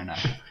question. Okay, fair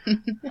enough.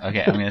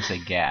 Okay, I'm gonna say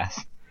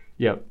gas.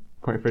 Yep.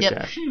 Point for Yep.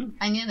 Jack.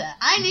 I knew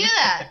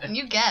that. And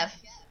you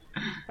guessed.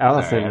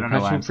 Allison, Sorry, I don't know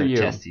why question I'm for so you.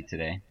 testy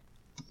today.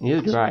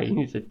 Neither do I. You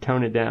need to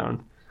tone it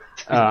down.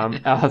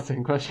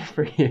 Allison, question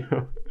for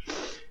you.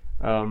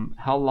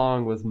 How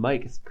long was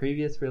Mike's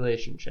previous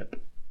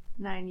relationship?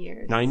 9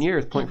 years. 9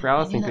 years. Point for I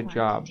Allison. knew that Good one.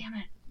 job. Damn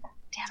it.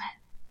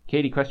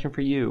 Katie, question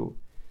for you.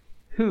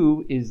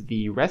 Who is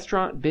the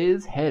restaurant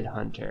biz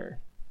headhunter?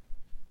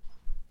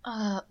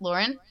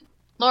 Lauren?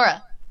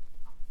 Laura.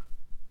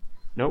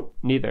 Nope,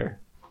 neither.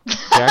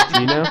 Jack,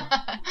 do you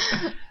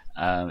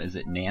know? Is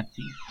it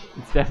Nancy?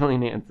 It's definitely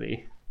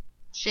Nancy.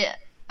 Shit.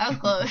 I was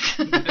close.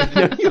 No,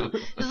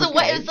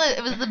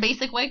 It was the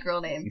basic white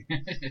girl name.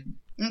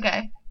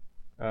 Okay.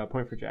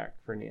 Point for Jack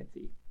for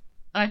Nancy.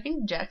 I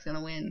think Jack's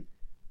gonna win.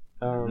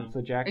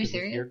 So Jack, Are you is this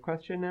serious? your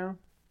question now?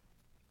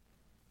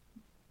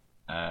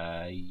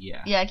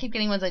 Yeah. Yeah, I keep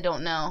getting ones I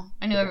don't know.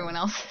 I know everyone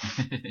else.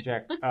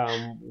 Jack,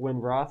 when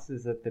Ross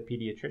is at the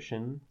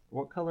pediatrician,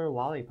 what color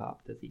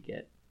lollipop does he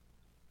get?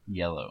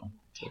 Yellow.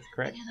 That's I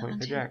correct. knew that Point one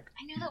for too. Jack.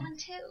 I knew that one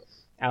too.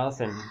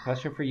 Allison,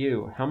 question for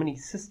you. How many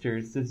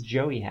sisters does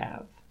Joey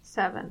have?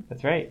 7.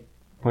 That's right.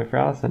 Point for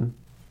Allison.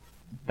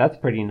 That's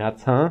pretty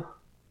nuts, huh?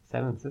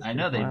 7 sisters. I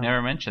know they've wow.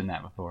 never mentioned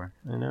that before.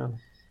 I know.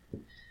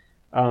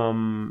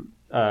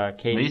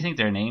 Katie. What do you think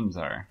their names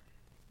are?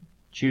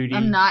 Judy.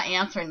 I'm not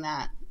answering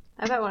that.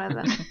 I bet one of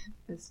them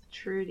is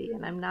Trudy,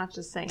 and I'm not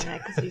just saying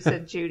that because you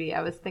said Judy.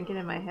 I was thinking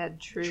in my head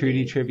Trudy.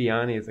 Trudy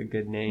Tribbiani is a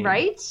good name.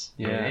 Right?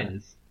 Yeah. It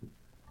is.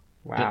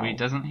 Wow. Wait,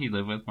 doesn't he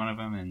live with one of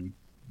them in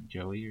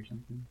Joey or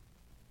something?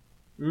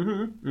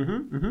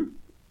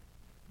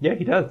 Yeah,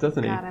 he does,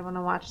 doesn't he? God, I want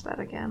to watch that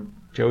again.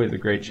 Joey's a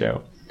great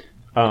show.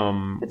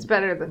 It's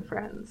better than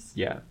Friends.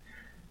 Yeah.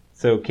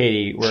 So,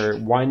 Katie, we're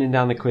winding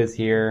down the quiz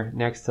here.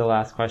 Next to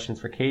last questions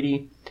for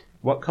Katie.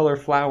 What color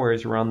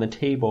flowers were on the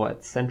table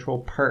at Central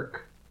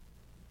Park?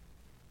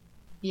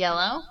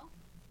 Yellow?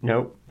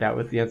 Nope, that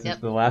was the answer Yep.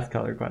 to the last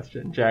color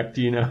question. Jack,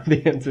 do you know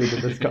the answer to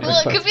this color Well,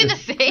 it question? could be the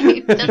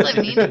same.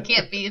 Doesn't mean it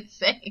can't be the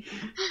same.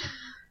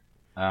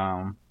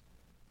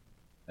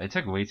 I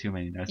took way too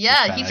many notes.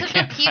 Yeah, this he time. I took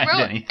can't he find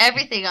wrote anything.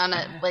 everything on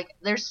it. Like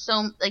there's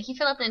so he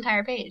filled up the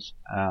entire page.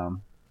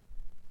 I'm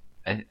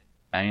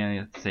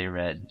gonna say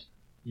red.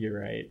 You're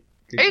right.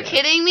 Good Are you guess.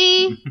 kidding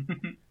me?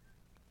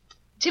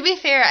 To be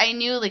fair, I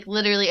knew like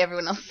literally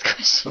everyone else's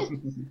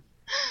question.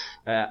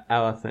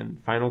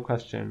 Allison, final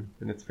question,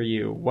 and it's for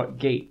you. What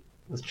gate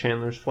was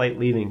Chandler's flight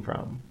leaving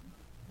from?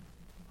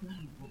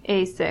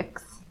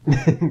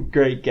 A6.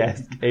 Great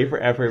guess. A for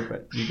effort,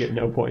 but you get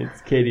no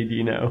points. Katie, do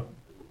you know?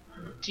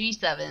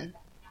 G7.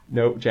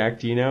 Nope. Jack,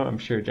 do you know? I'm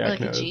sure Or Jack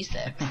like a knows.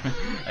 G6.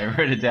 I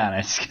wrote it down.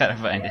 I just gotta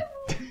find it.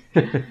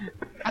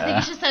 I think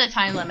you should set a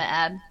time limit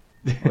ad.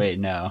 Wait,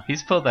 no.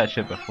 He's pulled that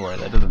shit before.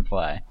 That doesn't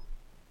fly.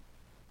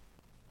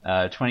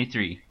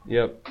 23.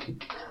 Yep.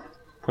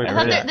 Point I I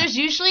right thought wrote at- there's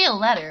usually a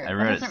letter. I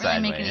wrote it That doesn't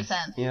really make any sideways.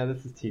 sense. Yeah,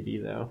 this is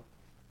TV though.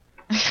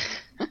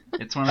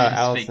 It's one of those fake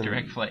Allison.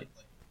 direct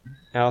flights.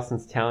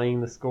 Allison's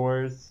tallying the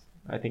scores.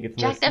 I think it's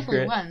no Jack definitely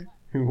secret won.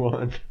 who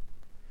won.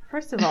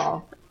 First of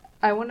all,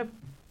 I want to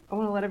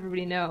let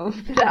everybody know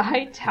that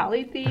I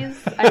tallied these.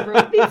 I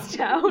wrote these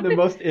down The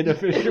most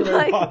inefficient way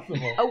Like,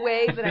 possible. a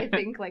way that I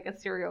think like a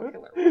serial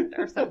killer would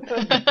or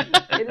something.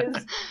 It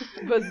is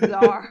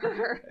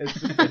bizarre. It's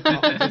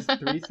just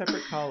 3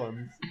 separate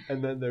columns,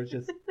 and then there's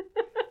just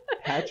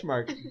hatch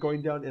marks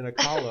going down in a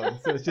column.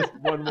 So it's just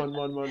 1, 1,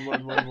 1, 1,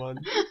 1, 1, 1.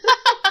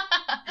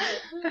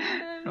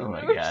 Oh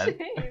my so God.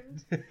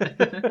 ashamed.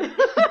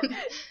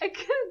 I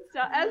couldn't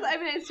stop.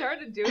 I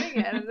started doing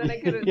it, and then I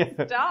couldn't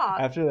Yeah. stop.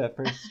 After that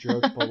first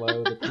stroke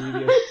below the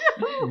previous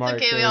mark,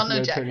 okay, we there all was know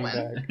no Jack turning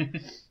won.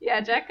 back.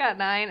 Yeah, Jack got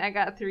 9. I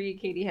got 3.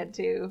 Katie had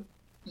 2.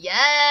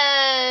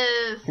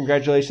 Yes.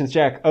 Congratulations,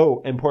 Jack.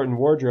 Oh, important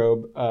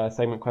wardrobe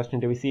segment question.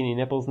 Did we see any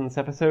nipples in this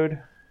episode?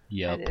 I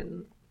Yep.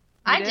 didn't.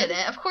 I You did?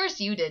 didn't. Of course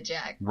you did,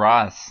 Jack.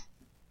 Ross.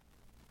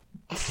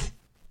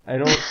 I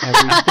don't. Have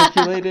we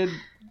stipulated?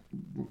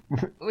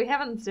 We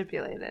haven't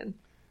stipulated.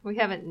 We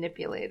haven't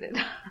nipulated.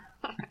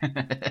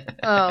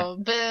 Oh,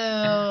 boo.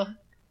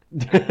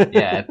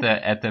 Yeah,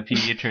 at the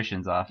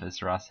pediatrician's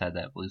office, Ross had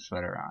that blue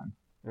sweater on,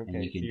 Okay,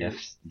 and you can so you're-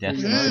 def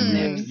so see you're some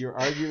arguing, nips. you're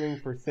arguing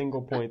for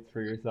single points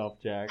for yourself,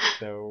 Jack.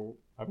 So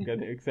I'm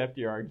gonna accept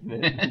your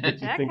argument. and get you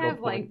Jack single has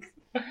points.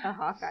 like a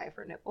Hawkeye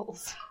for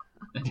nipples.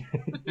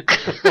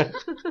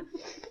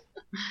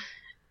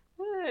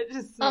 It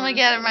just Oh my smells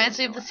god, it so reminds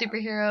me of the wild.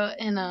 superhero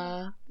in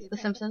The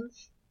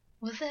Simpsons.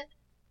 Was it?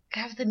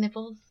 Guy with the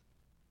nipples?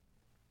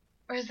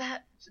 Or is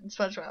that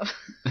SpongeBob?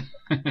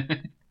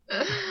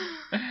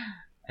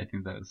 I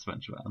think that was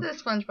SpongeBob.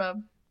 That's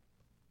SpongeBob.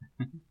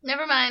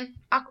 Never mind.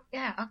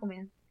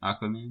 Aquaman.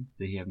 Aquaman?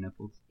 Did he have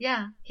nipples?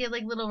 Yeah, he had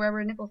like little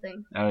rubber nipple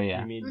things. Oh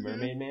yeah, You mean Mhm.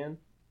 Mermaid Man?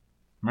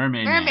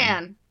 Mermaid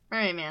Man.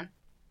 Mermaid Man.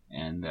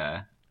 And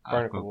Barnacle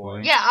Aqua Boy.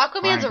 Boy. Yeah,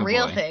 Aquaman's Barnacle a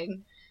real Boy.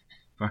 thing.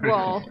 Barnacle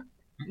Well, Boy.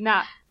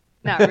 not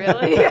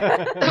really.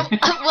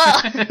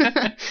 Well,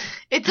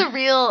 it's a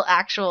real,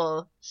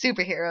 actual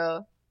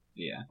superhero.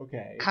 Yeah.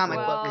 Okay. Comic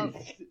book.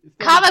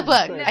 Comic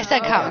book. I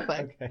said Okay. comic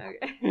book.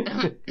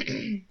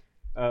 Okay.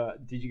 Okay.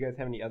 Did you guys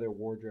have any other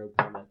wardrobe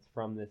comments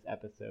from this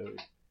episode?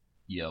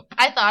 Yep.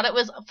 I thought it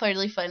was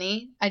fairly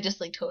funny. I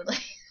just like totally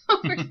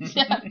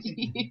overstepped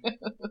you.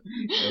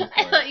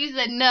 I thought you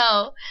said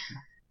no.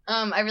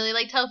 I really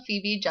liked how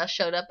Phoebe just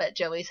showed up at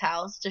Joey's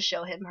house to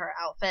show him her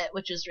outfit,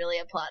 which was really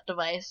a plot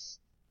device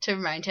to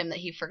remind him that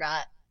he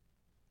forgot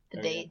the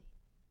Oh, date.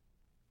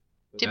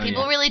 yeah. Do Oh,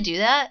 people yeah. really do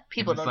that? It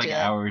People was don't like do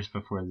that. hours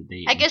before the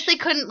date. I guess they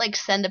couldn't like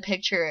send a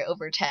picture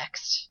over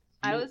text.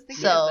 I was thinking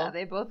So- of that.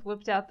 They both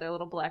whipped out their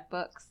little black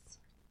books.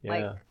 Yeah.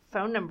 Like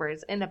phone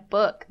numbers in a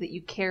book that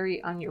you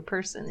carry on your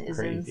person is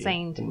Crazy.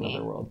 insane to me.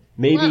 Another world.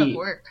 A lot of Maybe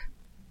work.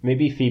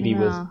 maybe Phoebe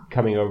was No.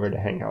 coming over to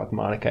hang out with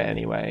Monica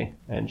anyway,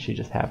 and she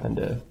just happened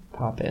to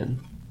pop in.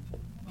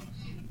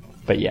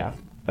 But yeah,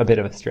 a bit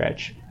of a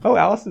stretch. Oh,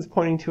 Alice is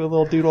pointing to a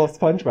little doodle of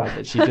SpongeBob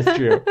that she just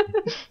drew.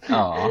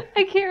 Aw.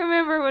 I can't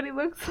remember what he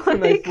looks A nice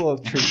like. little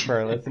treat for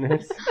our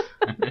listeners.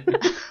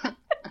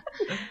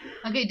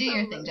 Okay, do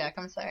your thing, Jack.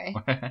 I'm sorry.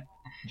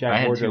 Jack, I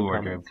had wardrobe two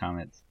wardrobe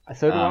comments. comments.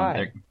 So do I.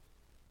 they're-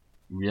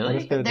 Really?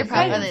 Unless they're They're the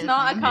probably same. the It's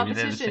not a Maybe they're the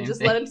competition. same Just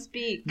thing. let him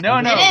speak. No,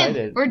 no. It is.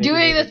 excited. We're Maybe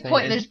doing they're this the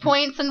point. same. There's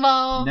points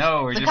involved.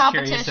 No, we're It's a just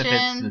curious if it's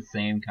competition. the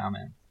same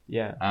comment.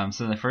 Yeah.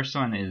 So the first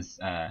one is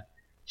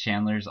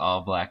Chandler's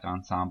all black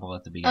ensemble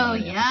at the beginning Oh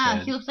of the yeah,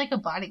 episode. he looks like a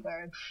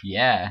bodyguard.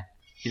 Yeah.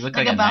 He looked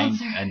Like like, a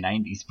bouncer. a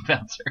 90s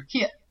bouncer.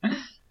 He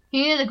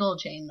needed a gold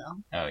chain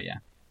though. Oh, yeah.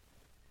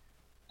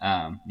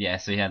 Yeah,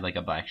 so he had like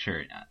a black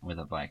shirt with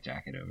a black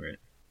jacket over it.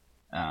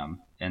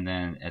 And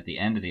then at the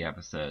end of the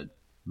episode,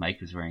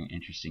 Mike was wearing an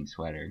interesting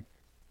sweater.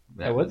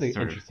 That was an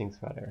sort of- interesting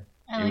sweater.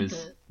 I it liked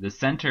was it. the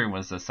center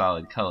was a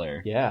solid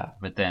color, Yeah.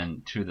 but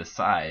then to the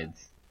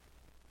sides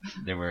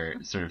there were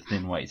sort of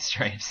thin white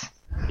stripes.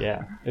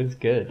 Yeah. It was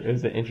good. It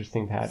was an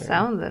interesting pattern.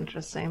 Sounds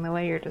interesting the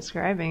way you're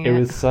describing It it.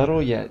 was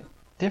subtle yet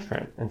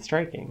different and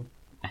striking.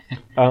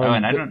 Oh,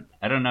 and the-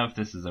 I don't know if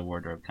this is a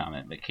wardrobe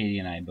comment, but Katie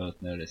and I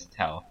both noticed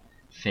how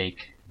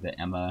fake the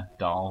Emma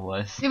doll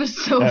was. It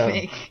was so Oh.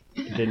 fake.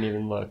 didn't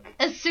even look.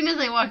 As soon as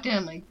I walked in,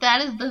 I'm like,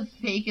 that is the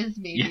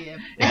fakest baby Yeah. In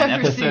I've an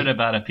ever episode seen.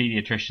 about a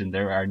pediatrician,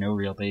 there are no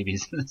real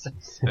babies in this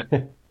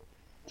episode.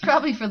 It's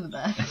probably for the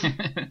best.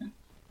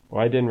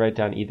 Well, I didn't write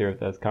down either of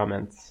those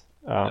comments.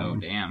 Oh,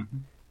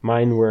 damn.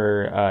 Mine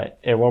were,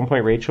 at one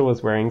point, Rachel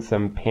was wearing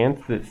some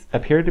pants that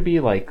appeared to be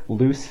like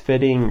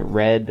loose-fitting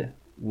red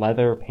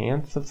leather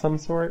pants of some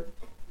sort.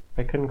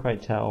 I couldn't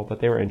quite tell, but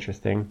they were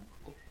interesting.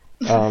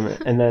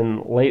 And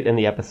then late in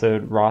the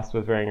episode, Ross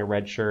was wearing a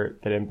red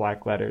shirt that in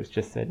black letters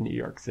just said New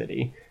York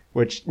City,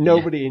 which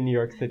nobody in New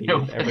York City is ever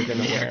Nobody going in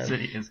to New York wear.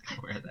 City is going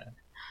to wear that.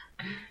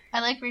 I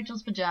like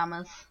Rachel's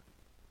pajamas.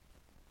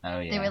 Oh,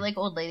 yeah. They were like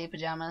old lady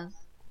pajamas.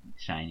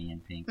 shiny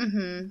and pink.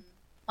 Mm-hmm.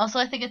 Also,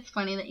 I think it's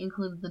funny that you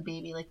included the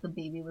baby, like the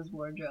baby was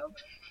wardrobe.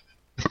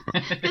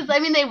 Because, I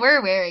mean, they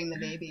were wearing the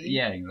baby.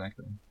 Yeah,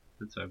 exactly.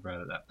 That's why I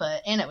brought it up.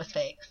 And it was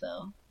fake,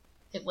 so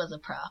it was a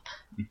prop.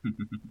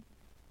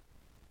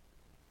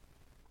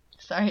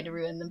 Sorry to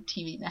ruin the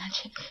TV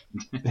magic.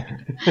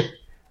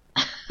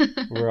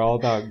 We're all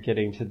about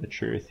getting to the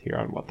truth here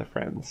on What the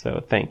Friends,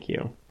 so thank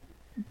you.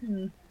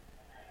 Mm-hmm.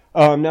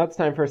 Now it's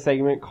time for a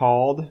segment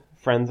called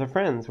Friends of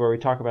Friends, where we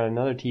talk about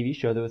another TV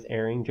show that was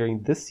airing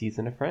during this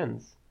season of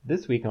Friends.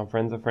 This week on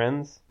Friends of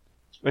Friends,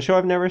 a show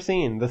I've never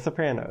seen, The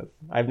Sopranos.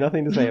 I have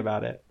nothing to say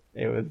about it.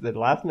 It was a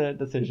last-minute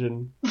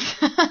decision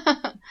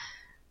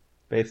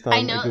based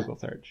on a Google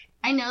search.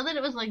 I know that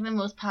it was like the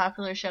most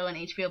popular show on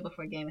HBO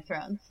before Game of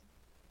Thrones.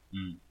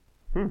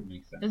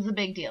 Makes sense. It was a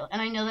big deal.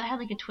 And I know that it had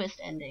like a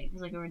twist ending. It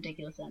was like a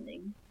ridiculous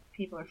ending.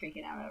 People were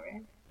freaking out over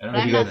it. I don't But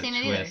think I've it not was seen a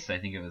it either. twist. I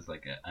think it was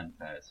like an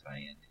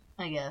unsatisfying ending.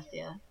 I guess,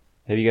 yeah.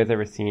 Have you guys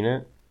ever seen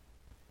it?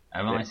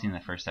 I've only seen the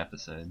first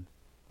episode.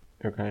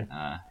 Okay.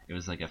 It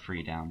was like a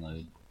free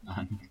download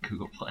on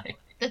Google Play.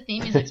 The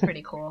theme music's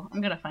pretty cool. I'm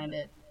gonna find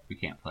it. We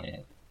can't play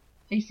it.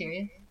 Are you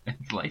serious?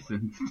 It's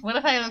licensed. What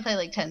if I haven't played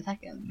like 10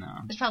 seconds? No.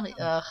 It's probably,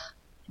 ugh.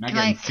 Not Can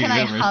I getting sued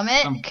over hum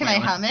some it? Can I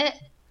hum playlist. it?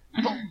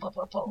 Boom, boom,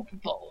 boom,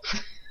 boom,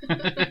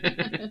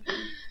 boom.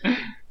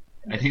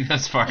 I think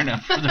that's far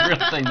enough for the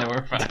real thing that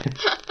we're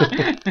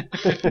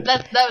fine.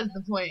 That was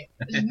the point.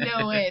 There's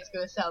no way it's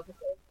gonna sound the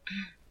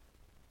same.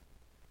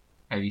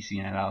 Have you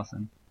seen it,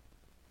 Allison?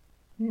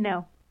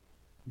 No.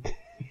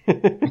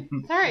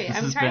 Sorry, This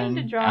I'm has trying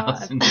to been draw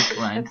Allison a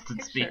Declines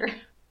to Speak. picture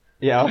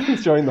Yeah,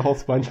 Allison's showing the whole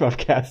SpongeBob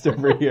cast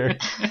over here.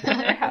 of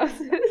their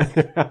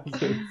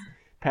houses.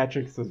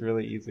 Patrick's was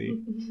really easy.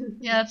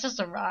 Yeah, it's just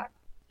a rock.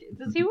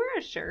 Does he wear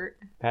a shirt?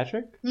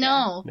 Patrick?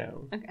 No.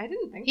 No. Okay, I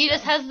didn't think He so.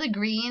 just has the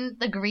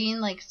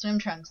green like swim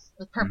trunks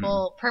with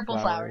purple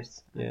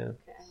flowers. Yeah.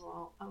 Okay,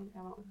 well, I went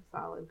with a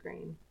solid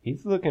green.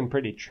 He's looking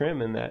pretty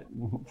trim in that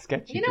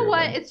sketchy. You know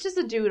what? It's just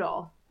a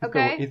doodle.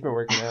 Okay? He's been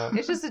working out.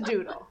 It's just a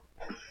doodle.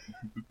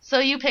 So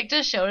you picked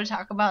a show to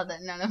talk about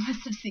that none of us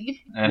have seen.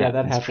 Yeah,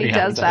 that it's happens. pretty He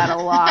does that a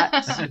lot.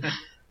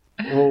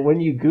 Well, when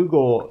you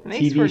Google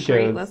Makes TV for great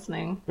shows,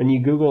 listening. when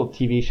you Google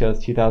TV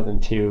shows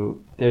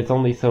 2002, there's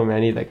only so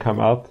many that come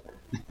up,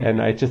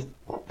 and I just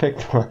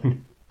picked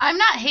one. I'm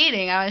not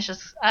hating. I was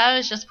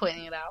just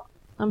pointing it out.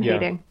 I'm Yeah.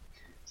 hating.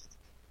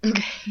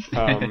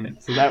 Okay.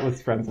 So that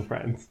was Friends of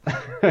Friends.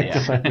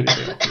 Yeah.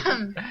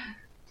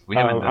 We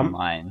haven't done I'm-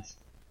 lines.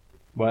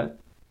 What?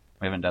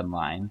 We haven't done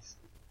lines.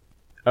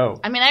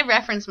 Oh, I mean, I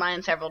referenced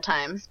mine several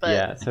times, but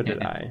yeah, so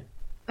did I.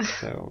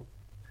 So,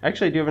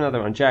 actually, I do have another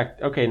one. Jack,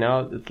 okay, now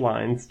it's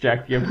lines.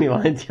 Jack, do you have any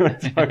lines you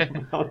want to talk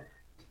about?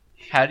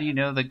 How do you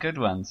know the good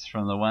ones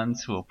from the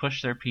ones who will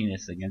push their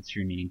penis against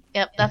your knee?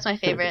 yep, that's my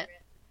favorite.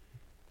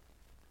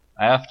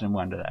 I often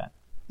wonder that.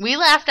 We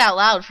laughed out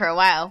loud for a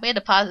while. We had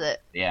to pause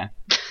it. Yeah.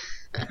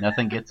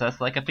 Nothing gets us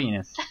like a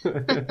penis.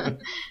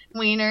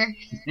 Wiener.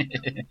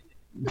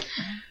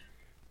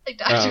 Like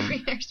Dr. Um,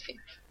 Wiener's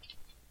penis.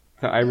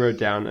 So I wrote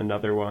down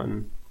another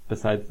one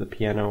besides the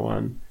piano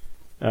one.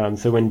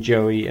 So when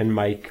Joey and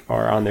Mike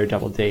are on their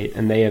double date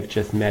and they have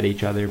just met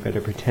each other but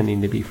are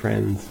pretending to be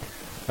friends,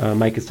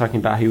 Mike is talking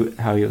about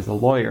how he was a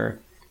lawyer.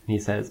 And he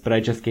says, "But I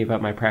just gave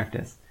up my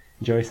practice."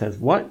 And Joey says,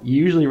 "What?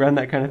 You usually run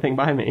that kind of thing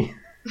by me."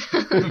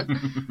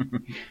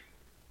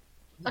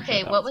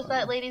 Okay, what was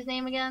that lady's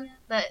name again?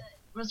 That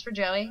was for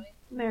Joey?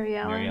 Mary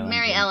Ellen. Mary Ellen.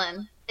 Mary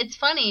Ellen. It's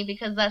funny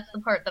because that's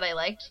the part that I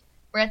liked.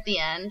 Where at the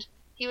end,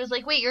 he was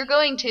like, "Wait, you're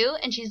going too?"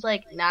 And she's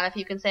like, "Not if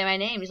you can say my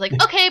name." He's like,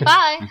 "Okay,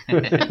 bye."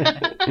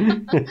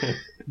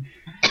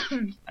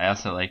 I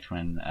also liked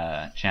when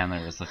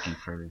Chandler was looking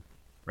for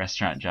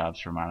restaurant jobs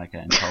for Monica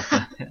and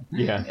Tulsa.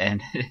 Yeah.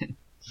 And it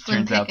Slim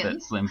turns out that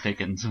Pickens. Slim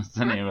Pickens was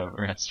the name of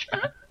a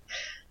restaurant.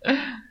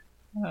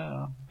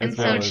 Oh, And That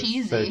so was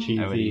cheesy. So I would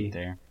cheesy. eat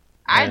there.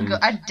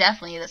 I'd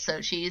definitely eat it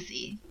so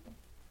cheesy.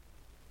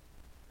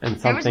 And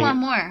There was something, one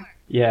more.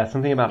 yeah,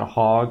 something about a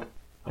hog.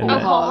 And Oh,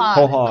 then- whole hog.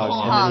 Whole hog.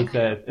 Whole And hog. then he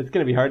said, "It's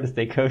going to be hard to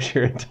stay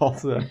kosher in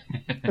Tulsa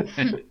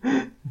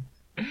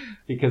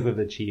because of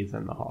the cheese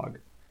and the hog."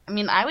 I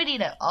mean, I would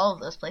eat at all of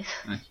those places.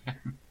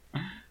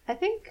 I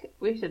think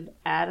we should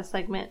add a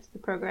segment to the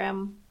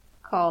program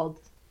called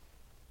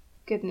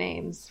Good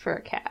Names for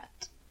a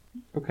Cat.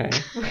 Okay.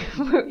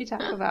 Where we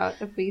talk about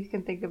if we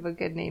can think of a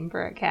good name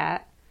for a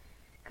cat.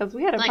 Because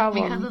we had a Like,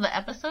 problem. because of the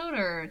episode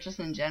or just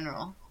in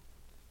general?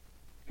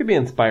 Could be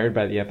inspired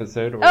by the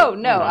episode. Or, Oh,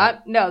 no. or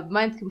not. No,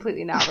 mine's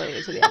completely not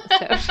related to the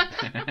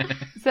episode.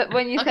 So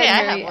when you said Okay,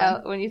 I have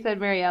one. when you said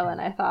Mary Ellen,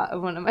 I thought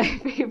of one of my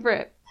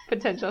favorite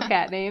potential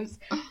cat names,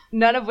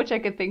 none of which I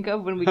could think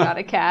of when we got a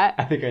I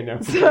cat. think I know.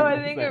 So I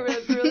think it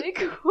was really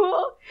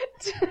cool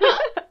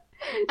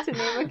to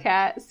name a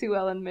cat Sue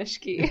Ellen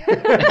Mishke.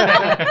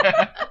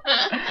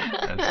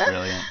 That's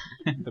brilliant.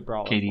 The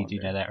Brawl. Katie, do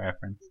you know that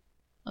reference?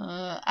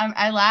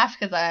 I laugh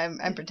because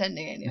I'm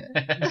pretending I knew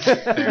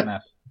it. Fair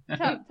enough.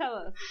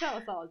 tell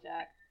us all,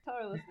 Jack. Tell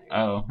our listeners.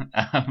 Oh,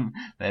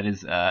 that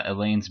is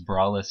Elaine's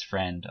brawless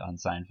friend on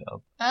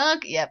Seinfeld.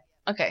 Okay, yep.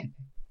 Okay.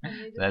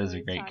 That is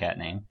a great cat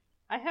name.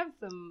 I have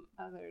some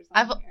others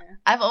on here.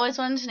 I've always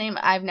wanted to name.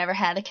 I've never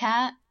had a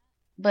cat,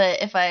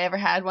 but if I ever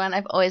had one,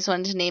 I've always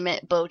wanted to name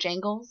it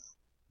Bojangles.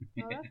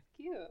 Oh, that's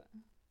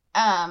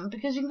cute.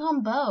 Because you can call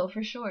him Bo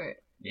for short.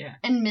 Yeah.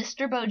 And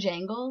Mr.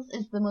 Bojangles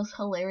is the most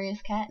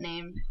hilarious cat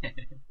name.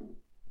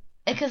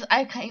 Because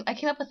I came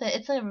up with it.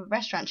 It's a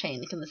restaurant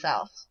chain in the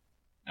South.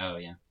 Oh,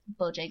 yeah.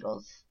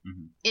 Bojangles.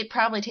 Mm-hmm. It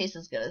probably tastes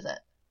as good as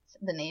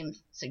the name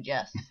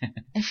suggests.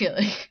 I feel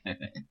like.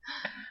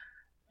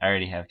 I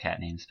already have cat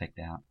names picked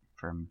out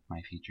for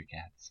my future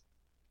cats.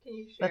 Can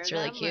you share That's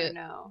really them, or cute.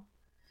 no?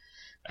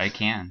 I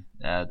can.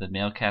 The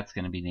male cat's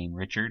going to be named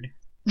Richard.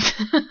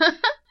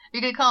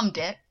 You're going to call him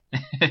Dick?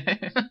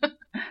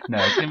 No,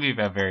 it's going to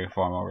be a very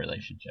formal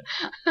relationship.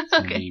 It's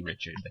going to be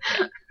Richard the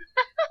cat.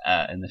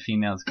 And the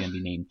female's going to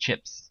be named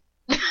Chips.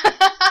 You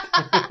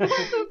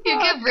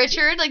give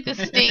Richard like the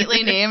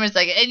stately name. It's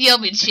like, and you'll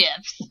be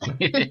Chips.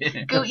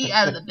 Go eat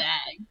out of the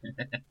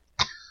bag.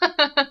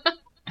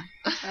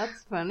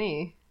 That's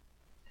funny.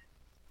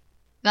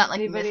 Not like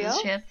Anybody Mrs.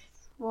 else? Chips.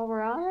 While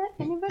we're on it,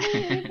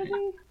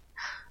 anybody?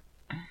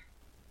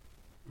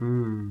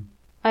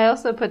 I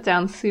also put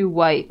down Sue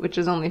White, which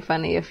is only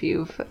funny if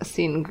you've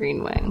seen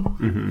Green Wing.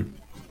 Mm-hmm.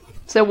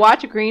 So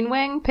watch Green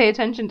Wing, pay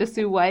attention to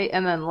Sue White,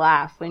 and then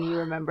laugh when you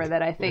remember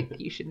that I think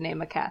you should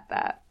name a cat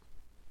that.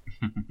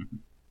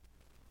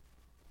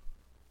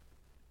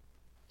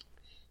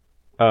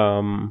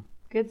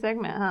 Good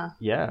segment, huh?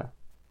 Yeah.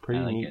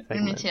 Pretty I like neat it.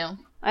 segment. Me too.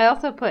 I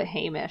also put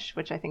Hamish,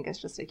 which I think is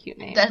just a cute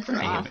name. That's for an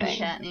anything. awesome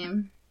cat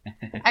name.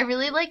 I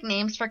really like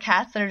names for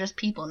cats that are just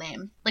people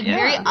names. Like Yeah.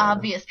 very Yeah.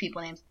 obvious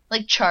people names.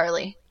 Like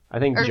Charlie. I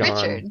think Or John.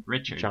 Richard.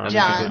 Richard. John That's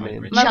is a a good good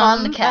name. name. My,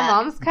 John the my cat.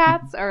 mom's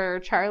cats are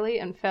Charlie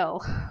and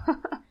Phil.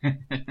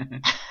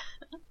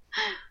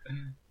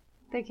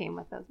 They came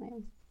with those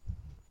names.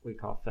 We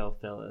call Phil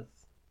Phyllis.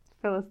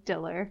 Phyllis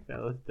Diller.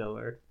 Phyllis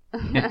Diller.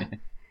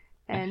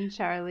 And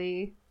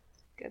Charlie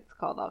gets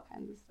called all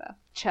kinds of stuff.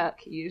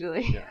 Chuck,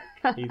 usually.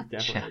 Chuck. He's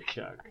definitely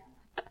Chuck.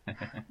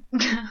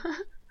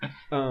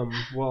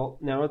 Well,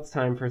 now it's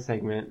time for a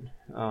segment.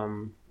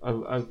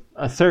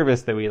 A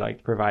service that we like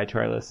to provide to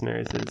our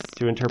listeners is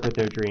to interpret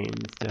their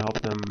dreams, to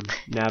help them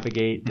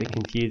navigate the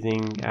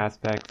confusing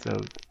aspects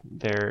of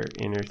their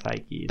inner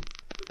psyches.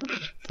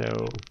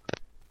 So,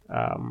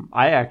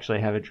 I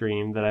actually have a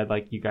dream that I'd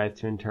like you guys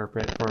to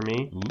interpret for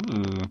me.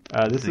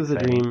 Ooh. This was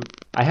exciting. a dream.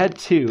 I had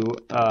two.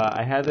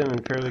 I had them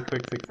in fairly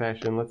quick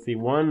succession. Let's see.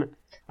 One,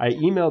 I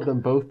emailed them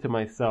both to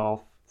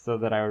myself so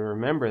that I would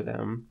remember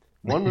them.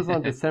 One was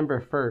on December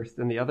 1st,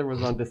 and the other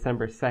was on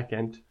December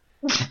 2nd.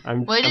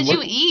 What did you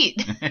eat?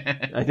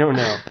 I don't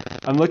know.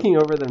 I'm looking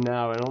over them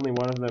now, and only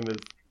one of them is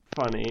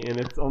funny, and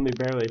it's only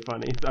barely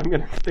funny, so I'm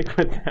going to stick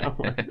with that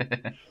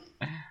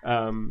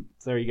one.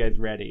 So are you guys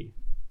ready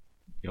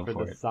Go for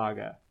for the it.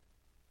 saga?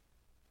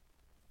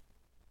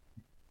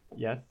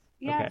 Yes?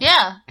 Yeah. Okay.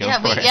 Yeah. Go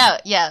yeah. for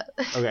it. Yeah.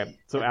 Okay,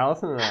 so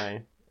Allison and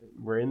I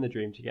were in the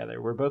dream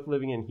together. We're both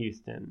living in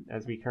Houston,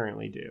 as we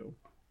currently do.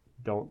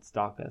 Don't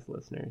stalk us,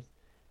 listeners.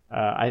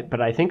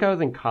 But I think I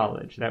was in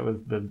college. That was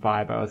the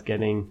vibe I was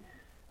getting.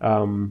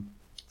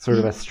 Sort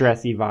of a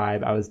stressy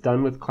vibe. I was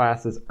done with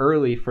classes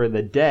early for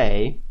the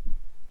day.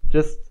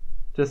 Just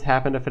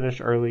happened to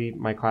finish early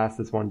my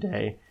classes one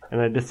day,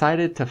 and I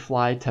decided to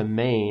fly to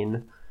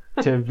Maine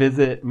to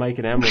visit Mike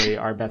and Emily,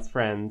 our best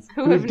friends,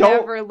 Who have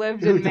never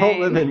lived in who don't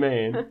Maine. live in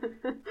Maine.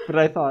 But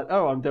I thought,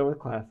 oh, I'm done with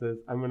classes.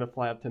 I'm going to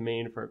fly up to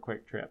Maine for a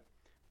quick trip.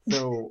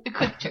 So A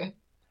quick trip.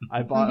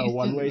 I bought a Houston,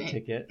 one-way Maine.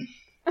 ticket,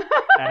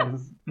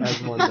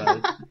 as one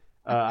does.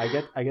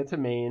 I get to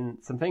Maine.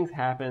 Some things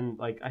happen.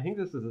 Like, I think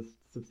this is a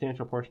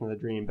substantial portion of the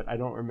dream, but I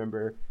don't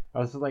remember. I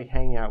was just like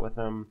hanging out with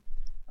them,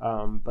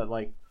 but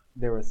like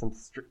there was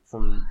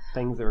some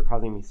things that were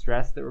causing me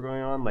stress that were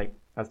going on. Like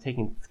I was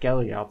taking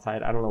Skelly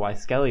outside. I don't know why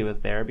Skelly was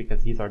there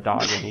because he's our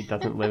dog and he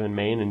doesn't live in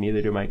Maine, and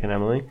neither do Mike and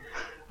Emily.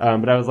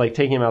 But I was like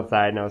taking him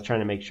outside, and I was trying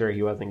to make sure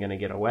he wasn't going to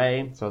get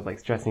away. So I was like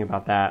stressing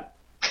about that,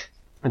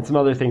 and some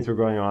other things were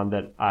going on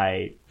that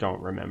I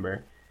don't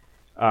remember.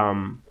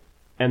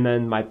 And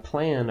then my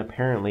plan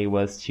apparently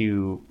was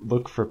to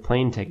look for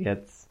plane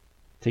tickets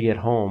to get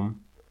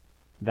home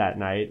that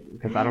night,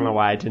 because I don't know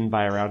why I didn't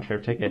buy a round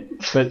trip ticket.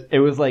 But it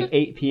was like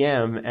 8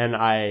 p.m. and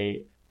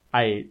I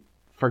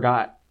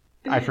forgot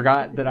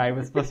that I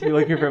was supposed to be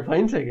looking for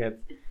plane tickets,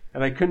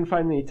 and I couldn't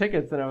find any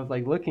tickets. And I was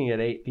like looking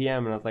at 8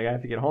 p.m. and I was like, I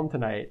have to get home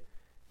tonight.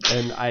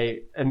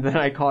 And then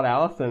I called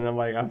Allison and I'm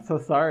like, I'm so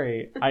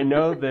sorry. I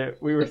know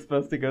that we were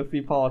supposed to go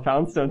see Paula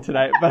Poundstone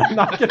tonight, but I'm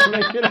not gonna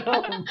make it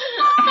home.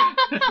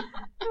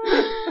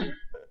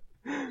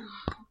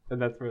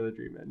 And that's where the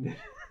dream ended.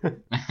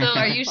 So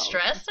are you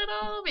stressed at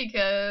all?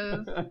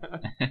 Because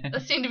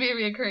that seemed to be a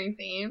reoccurring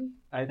theme.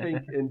 I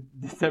think in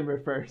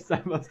December 1st,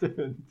 I must have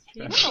been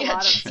You have stressed. a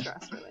lot of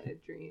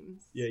stress-related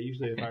dreams. Yeah,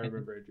 usually if I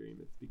remember a dream,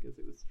 it's because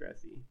it was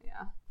stressy.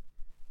 Yeah.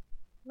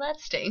 That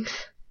stinks.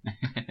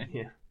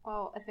 Yeah.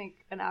 Well, I think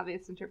an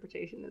obvious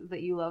interpretation is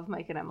that you love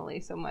Mike and Emily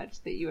so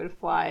much that you would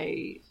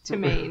fly to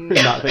Maine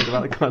Not think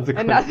about the consequences.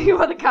 and not think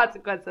about the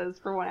consequences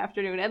for one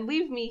afternoon and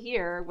leave me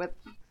here with...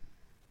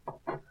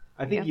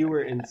 I think Yes, you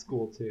were okay. in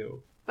school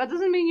too. That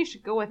doesn't mean you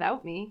should go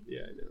without me. Yeah,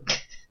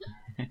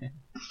 I know.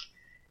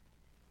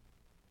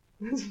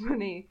 It's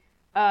funny.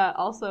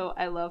 Also,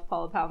 I love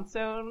Paula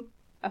Poundstone.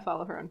 I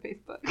follow her on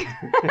Facebook.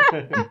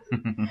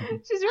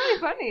 She's really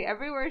funny.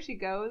 Everywhere she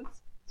goes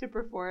to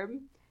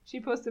perform,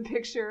 she posts a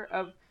picture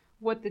of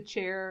what the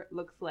chair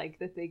looks like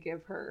that they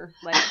give her,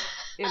 like,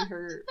 in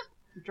her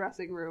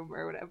dressing room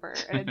or whatever.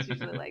 And it's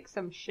usually, like,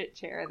 some shit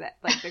chair that,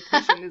 like, the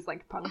cushion is,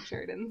 like,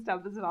 punctured and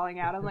stuff is falling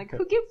out. I'm like,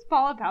 who gives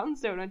Paula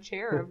Poundstone a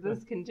chair of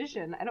this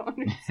condition? I don't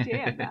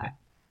understand that.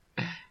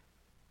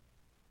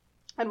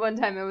 And one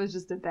time it was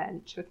just a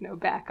bench with no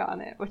back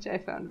on it, which I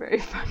found very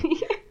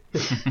funny.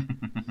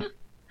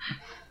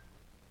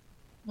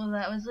 Well,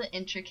 that was an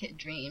intricate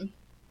dream.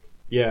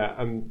 Yeah,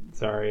 I'm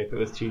sorry if it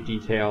was too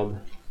detailed.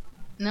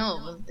 No,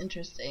 it was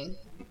interesting.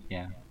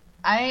 Yeah.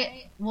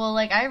 I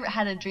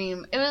had a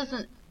dream.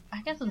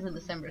 I guess it was in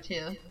December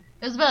too.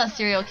 It was about a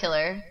serial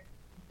killer,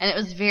 and it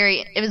was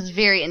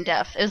very in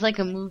depth. It was like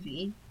a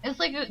movie. It was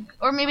like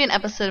or maybe an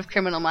episode of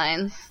Criminal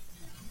Minds.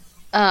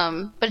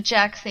 But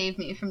Jack saved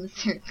me from the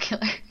serial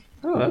killer.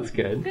 Oh, that's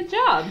good. Good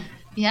job.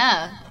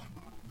 Yeah.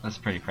 I was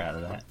pretty proud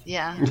of that.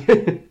 Yeah.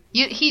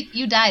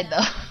 You died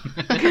though.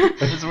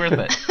 It was worth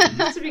it.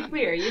 Just to be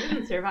clear, you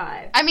didn't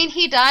survive. I mean,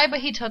 he died, but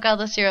he took out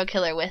the serial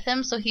killer with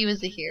him, so he was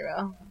the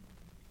hero.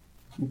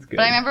 That's good.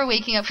 But I remember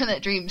waking up from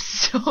that dream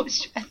so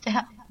stressed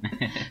out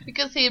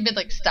because he had been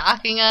like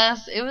stalking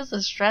us. It was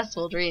a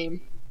stressful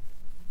dream.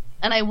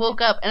 And I woke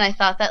up and I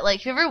thought that,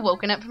 like, have you ever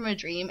woken up from a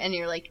dream and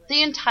you're like,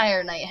 the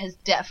entire night has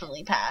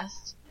definitely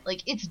passed.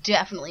 Like, it's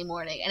definitely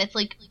morning, and it's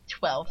like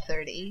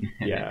 12:30.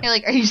 Yeah. You're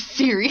like, are you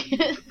serious?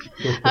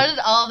 How did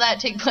all of that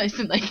take place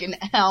in like an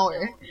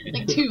hour?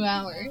 Like 2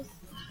 hours?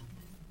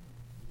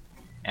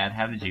 Ad,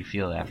 how did you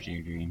feel after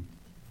your dream?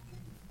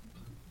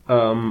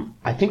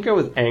 I think I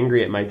was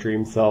angry at my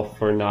dream self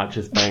for not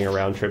just buying a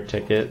round trip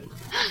ticket.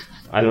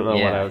 I don't know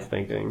what I was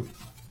thinking.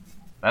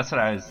 That's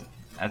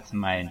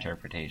my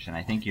interpretation.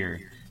 I think you're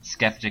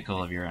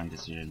skeptical of your own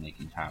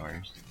decision-making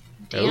powers.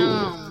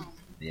 Damn.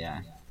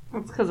 Yeah.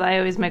 That's because I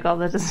always make all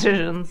the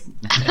decisions.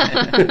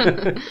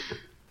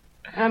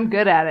 I'm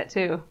good at it,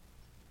 too.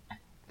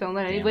 Don't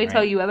let anybody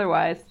tell you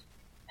otherwise.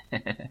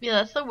 Yeah,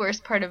 that's the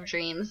worst part of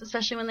dreams,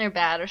 especially when they're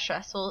bad or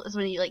stressful, is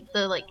when you, like,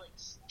 the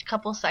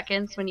couple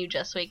seconds when you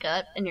just wake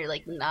up and you're,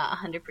 like, not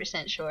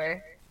 100%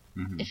 sure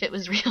if it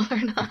was real or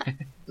not.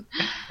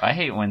 I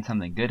hate when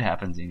something good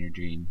happens in your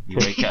dream. You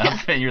wake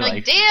up and you're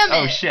like, damn it!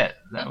 Oh shit,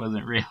 that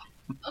wasn't real.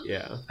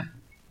 Yeah.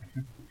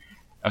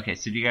 Okay,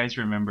 so do you guys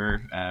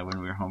remember when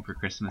we were home for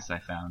Christmas, I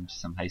found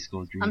some high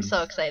school dreams? I'm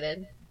so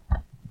excited.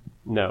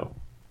 No.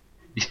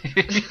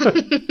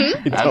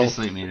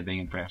 Obviously it made a big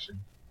impression.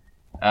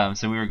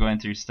 So we were going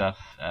through stuff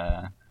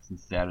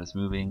since Dad was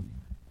moving,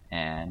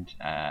 and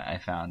I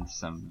found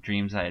some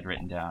dreams I had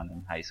written down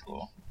in high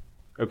school.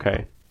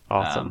 Okay.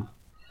 Awesome.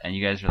 And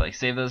you guys were like,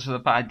 save those for the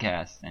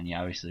podcast, and you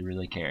obviously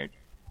really cared.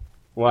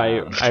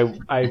 Well,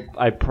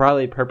 I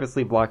probably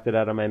purposely blocked it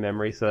out of my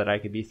memory so that I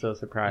could be so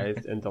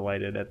surprised and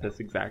delighted at this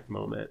exact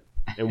moment.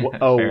 And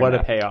what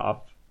a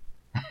payoff.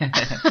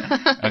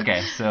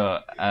 Okay, so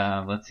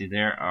let's see.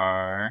 There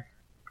are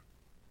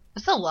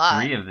It's a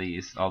lot. 3 of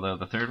these, although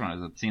the third one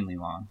is obscenely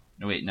long.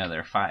 No, wait, no, there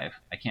are 5.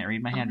 I can't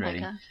read my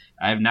handwriting. God.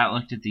 I have not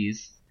looked at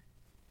these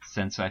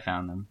since I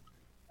found them.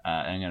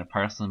 And I'm going to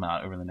parcel them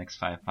out over the next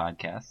 5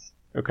 podcasts.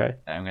 Okay.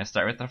 I'm going to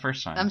start with the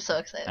first one. I'm so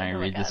excited. I'm going to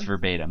read this God.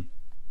 verbatim.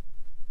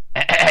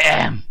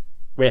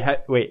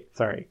 Wait,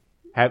 sorry.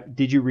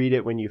 Did you read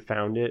it when you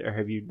found it, or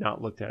have you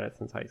not looked at it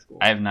since high school?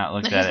 I have not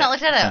looked He's at it not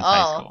looked at it at since all.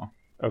 high school.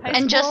 Okay. High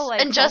And school, just-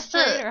 like, and just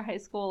 12th grade to- or high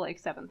school,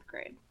 like 7th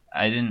grade?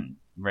 I didn't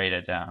write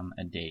it down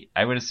a date.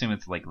 I would assume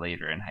it's like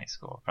later in high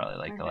school, probably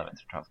like Okay. 11th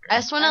or 12th I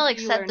grade. just want to like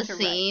After you set learn the to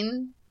write.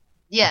 scene.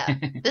 Yeah,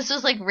 this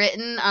was like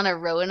written on a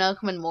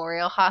Roanoke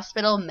Memorial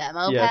Hospital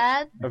memo Yes.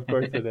 pad, Of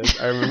course it is.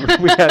 I remember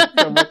we had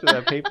so much of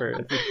that paper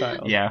as a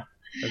child. Yeah.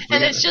 That's and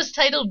weird. it's just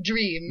titled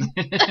 "Dream."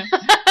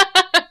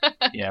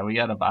 Yeah, we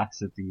got a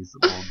box of these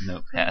old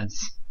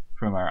notepads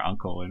from our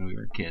uncle when we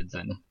were kids,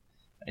 and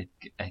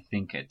I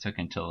think it took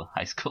until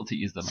high school to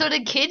use them. So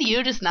did Kid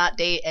You just not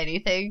date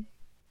anything?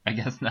 I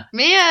guess not.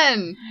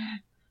 Man,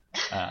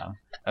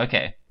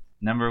 Okay,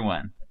 number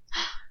 1.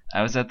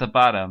 I was at the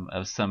bottom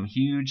of some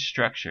huge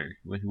structure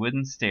with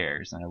wooden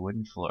stairs and a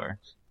wooden floor.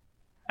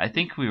 I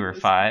think we were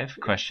 5, ?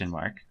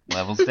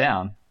 Levels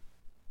down.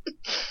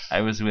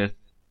 I was with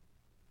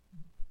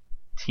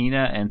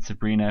Tina and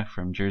Sabrina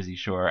from Jersey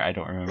Shore. I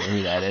don't remember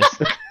who that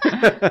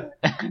is.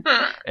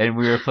 And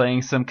we were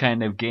playing some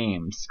kind of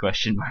games? ?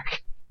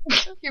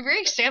 you're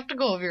very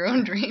skeptical of your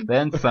own dream.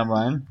 Then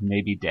someone,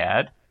 maybe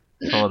Dad,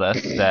 told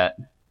us that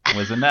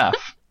was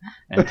enough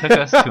and took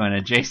us to an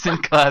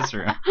adjacent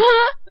classroom.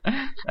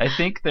 I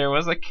think there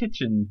was a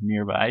kitchen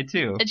nearby,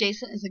 too.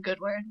 Adjacent is a good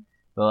word.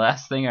 The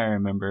last thing I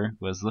remember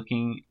was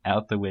looking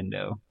out the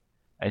window.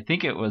 I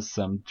think it was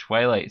some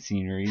Twilight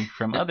scenery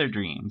from other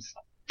dreams.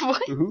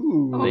 What?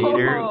 Ooh,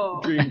 Later.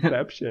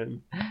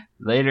 Dreamception.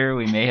 Later,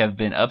 we may have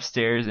been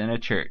upstairs in a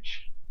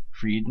church.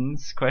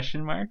 Frieden's ?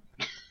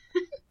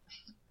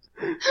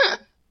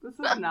 This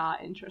This is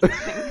not interesting.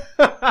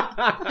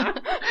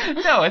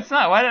 No, it's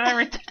not. Why did I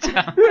write that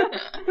down?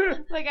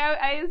 Like,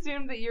 I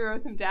assumed that you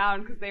wrote them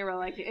down because they were,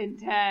 like,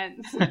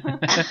 intense.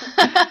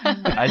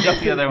 I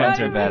think the other ones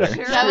are better.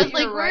 That was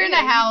like, we're in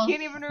a house. You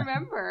can't even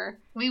remember.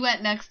 We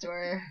went next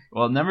door.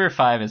 Well, number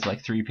 5 is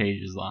like 3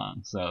 pages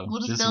long, so We'll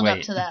just just build wait.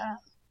 up to that.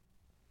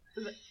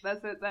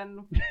 That's it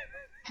then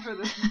for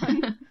this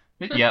one.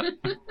 Yep.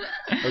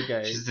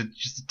 Okay. Just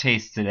a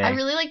taste today. I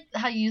really like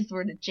how you used the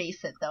word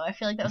adjacent, though. I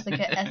feel like that was like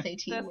an SAT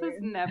This has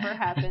word. never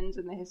happened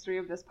in the history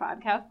of this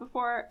podcast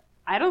before.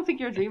 I don't think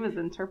your dream is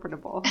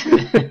interpretable.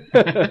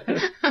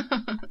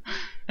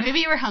 Maybe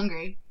you were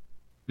hungry.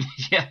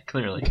 Yeah,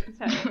 clearly.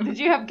 Did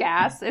you have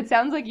gas? It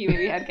sounds like you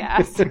maybe had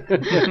gas.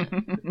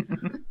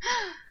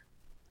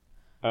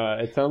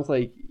 It sounds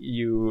like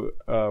you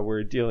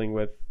were dealing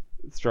with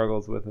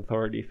struggles with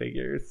authority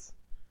figures.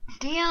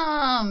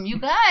 Damn, you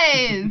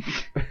guys.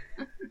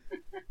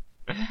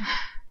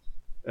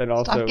 And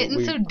also, Stop getting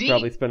we so deep.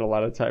 probably spent a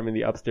lot of time in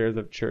the upstairs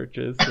of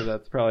churches, so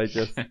that's probably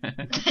just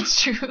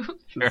That's true.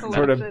 just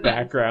sort of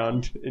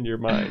background in your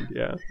mind.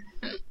 Yeah,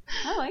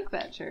 I like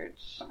that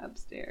church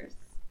upstairs.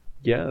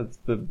 yeah.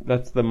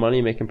 That's the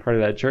money making part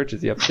of that church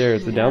is the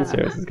upstairs. The Yeah.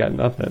 downstairs has got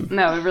nothing.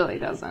 No, it really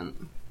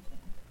doesn't.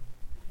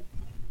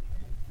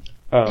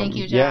 Thank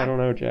you, Yeah, I Jack. don't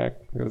know, Jack.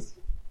 It was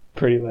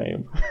pretty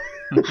lame.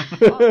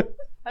 Well,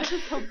 I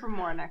just hope for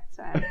more next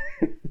time.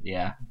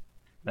 Yeah.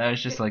 That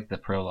was just like the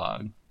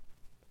prologue.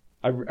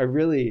 I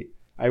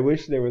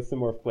wish there was some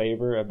more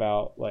flavor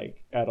about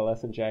like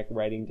adolescent Jack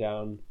writing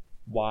down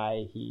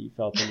why he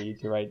felt the need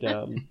to write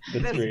down the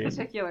This dream.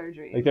 particular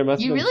dream. Like there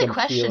must You have been really some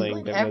questioned feeling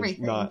like that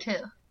everything was not too.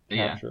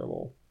 Yeah.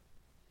 capturable.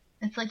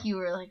 It's like you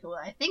were like, well,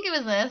 I think it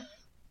was this.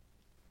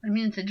 I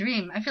mean, it's a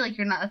dream. I feel like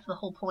you're not. That's the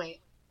whole point.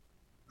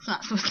 It's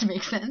not supposed to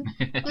make sense.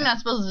 You're not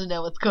supposed to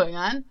know what's going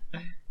on.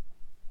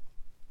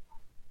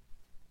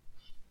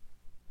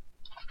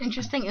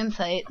 Interesting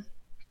insight.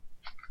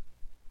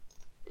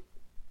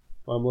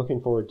 Well, I'm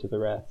looking forward to the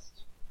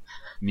rest.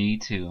 Me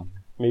too.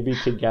 Maybe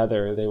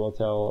together they will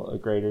tell a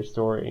greater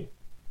story.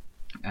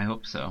 I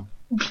hope so.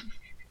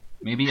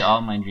 Maybe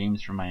all my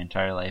dreams for my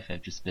entire life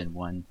have just been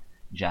one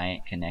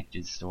giant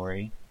connected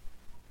story.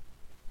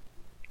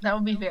 That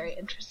would be very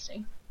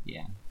interesting.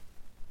 Yeah.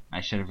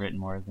 I should have written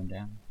more of them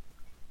down.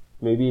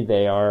 Maybe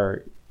they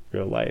are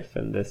real life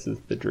and this is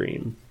the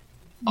dream.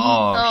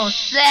 Oh,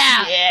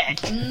 snap!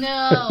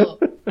 No!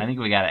 I think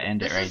we gotta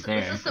end it This right is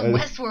there. some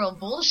Westworld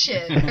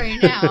bullshit right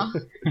now.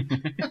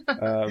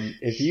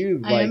 If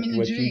you I am like in a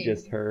what dream. you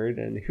just heard,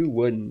 and who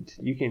wouldn't,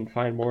 you can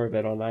find more of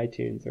it on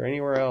iTunes or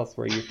anywhere else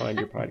where you find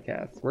your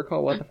podcasts. We're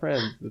called What the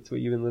Friends. That's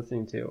what you've been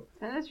listening to.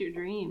 Send us your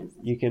dreams.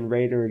 You can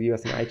rate and review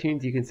us on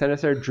iTunes. You can send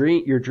us your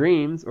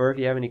dreams, or if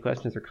you have any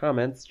questions or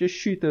comments, just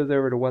shoot those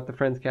over to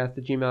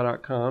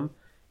whatthefriendscast@gmail.com.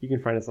 You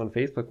can find us on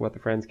Facebook, What the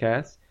Friends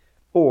Cast,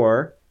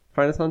 or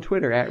find us on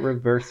Twitter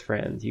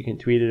 @ReverseFriends. You can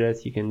tweet at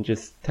us. You can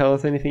just tell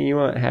us anything you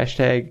want.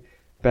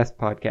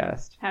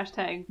 #BestPodcast.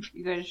 Hashtag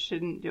you guys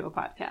shouldn't do a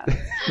podcast.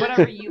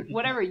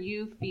 Whatever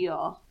you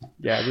feel.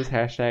 Yeah, just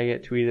hashtag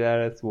it, tweet it at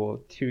us.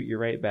 We'll toot you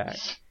right back.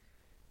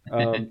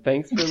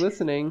 Thanks for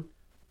listening.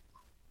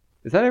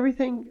 Is that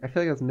everything? I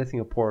feel like I was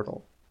missing a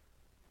portal.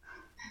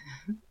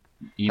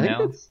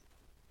 Emails?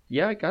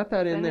 Yeah, I got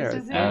that in Send us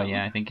there. a Zoom. Oh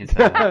yeah, I think it's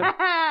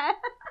that.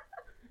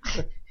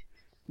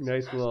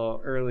 Nice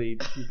little early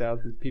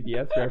 2000s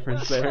PBS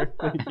reference there.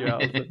 Thank you,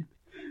 Allison.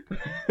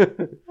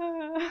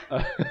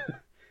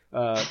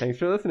 Thanks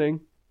for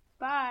listening.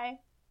 Bye.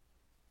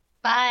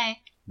 Bye.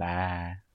 Bye.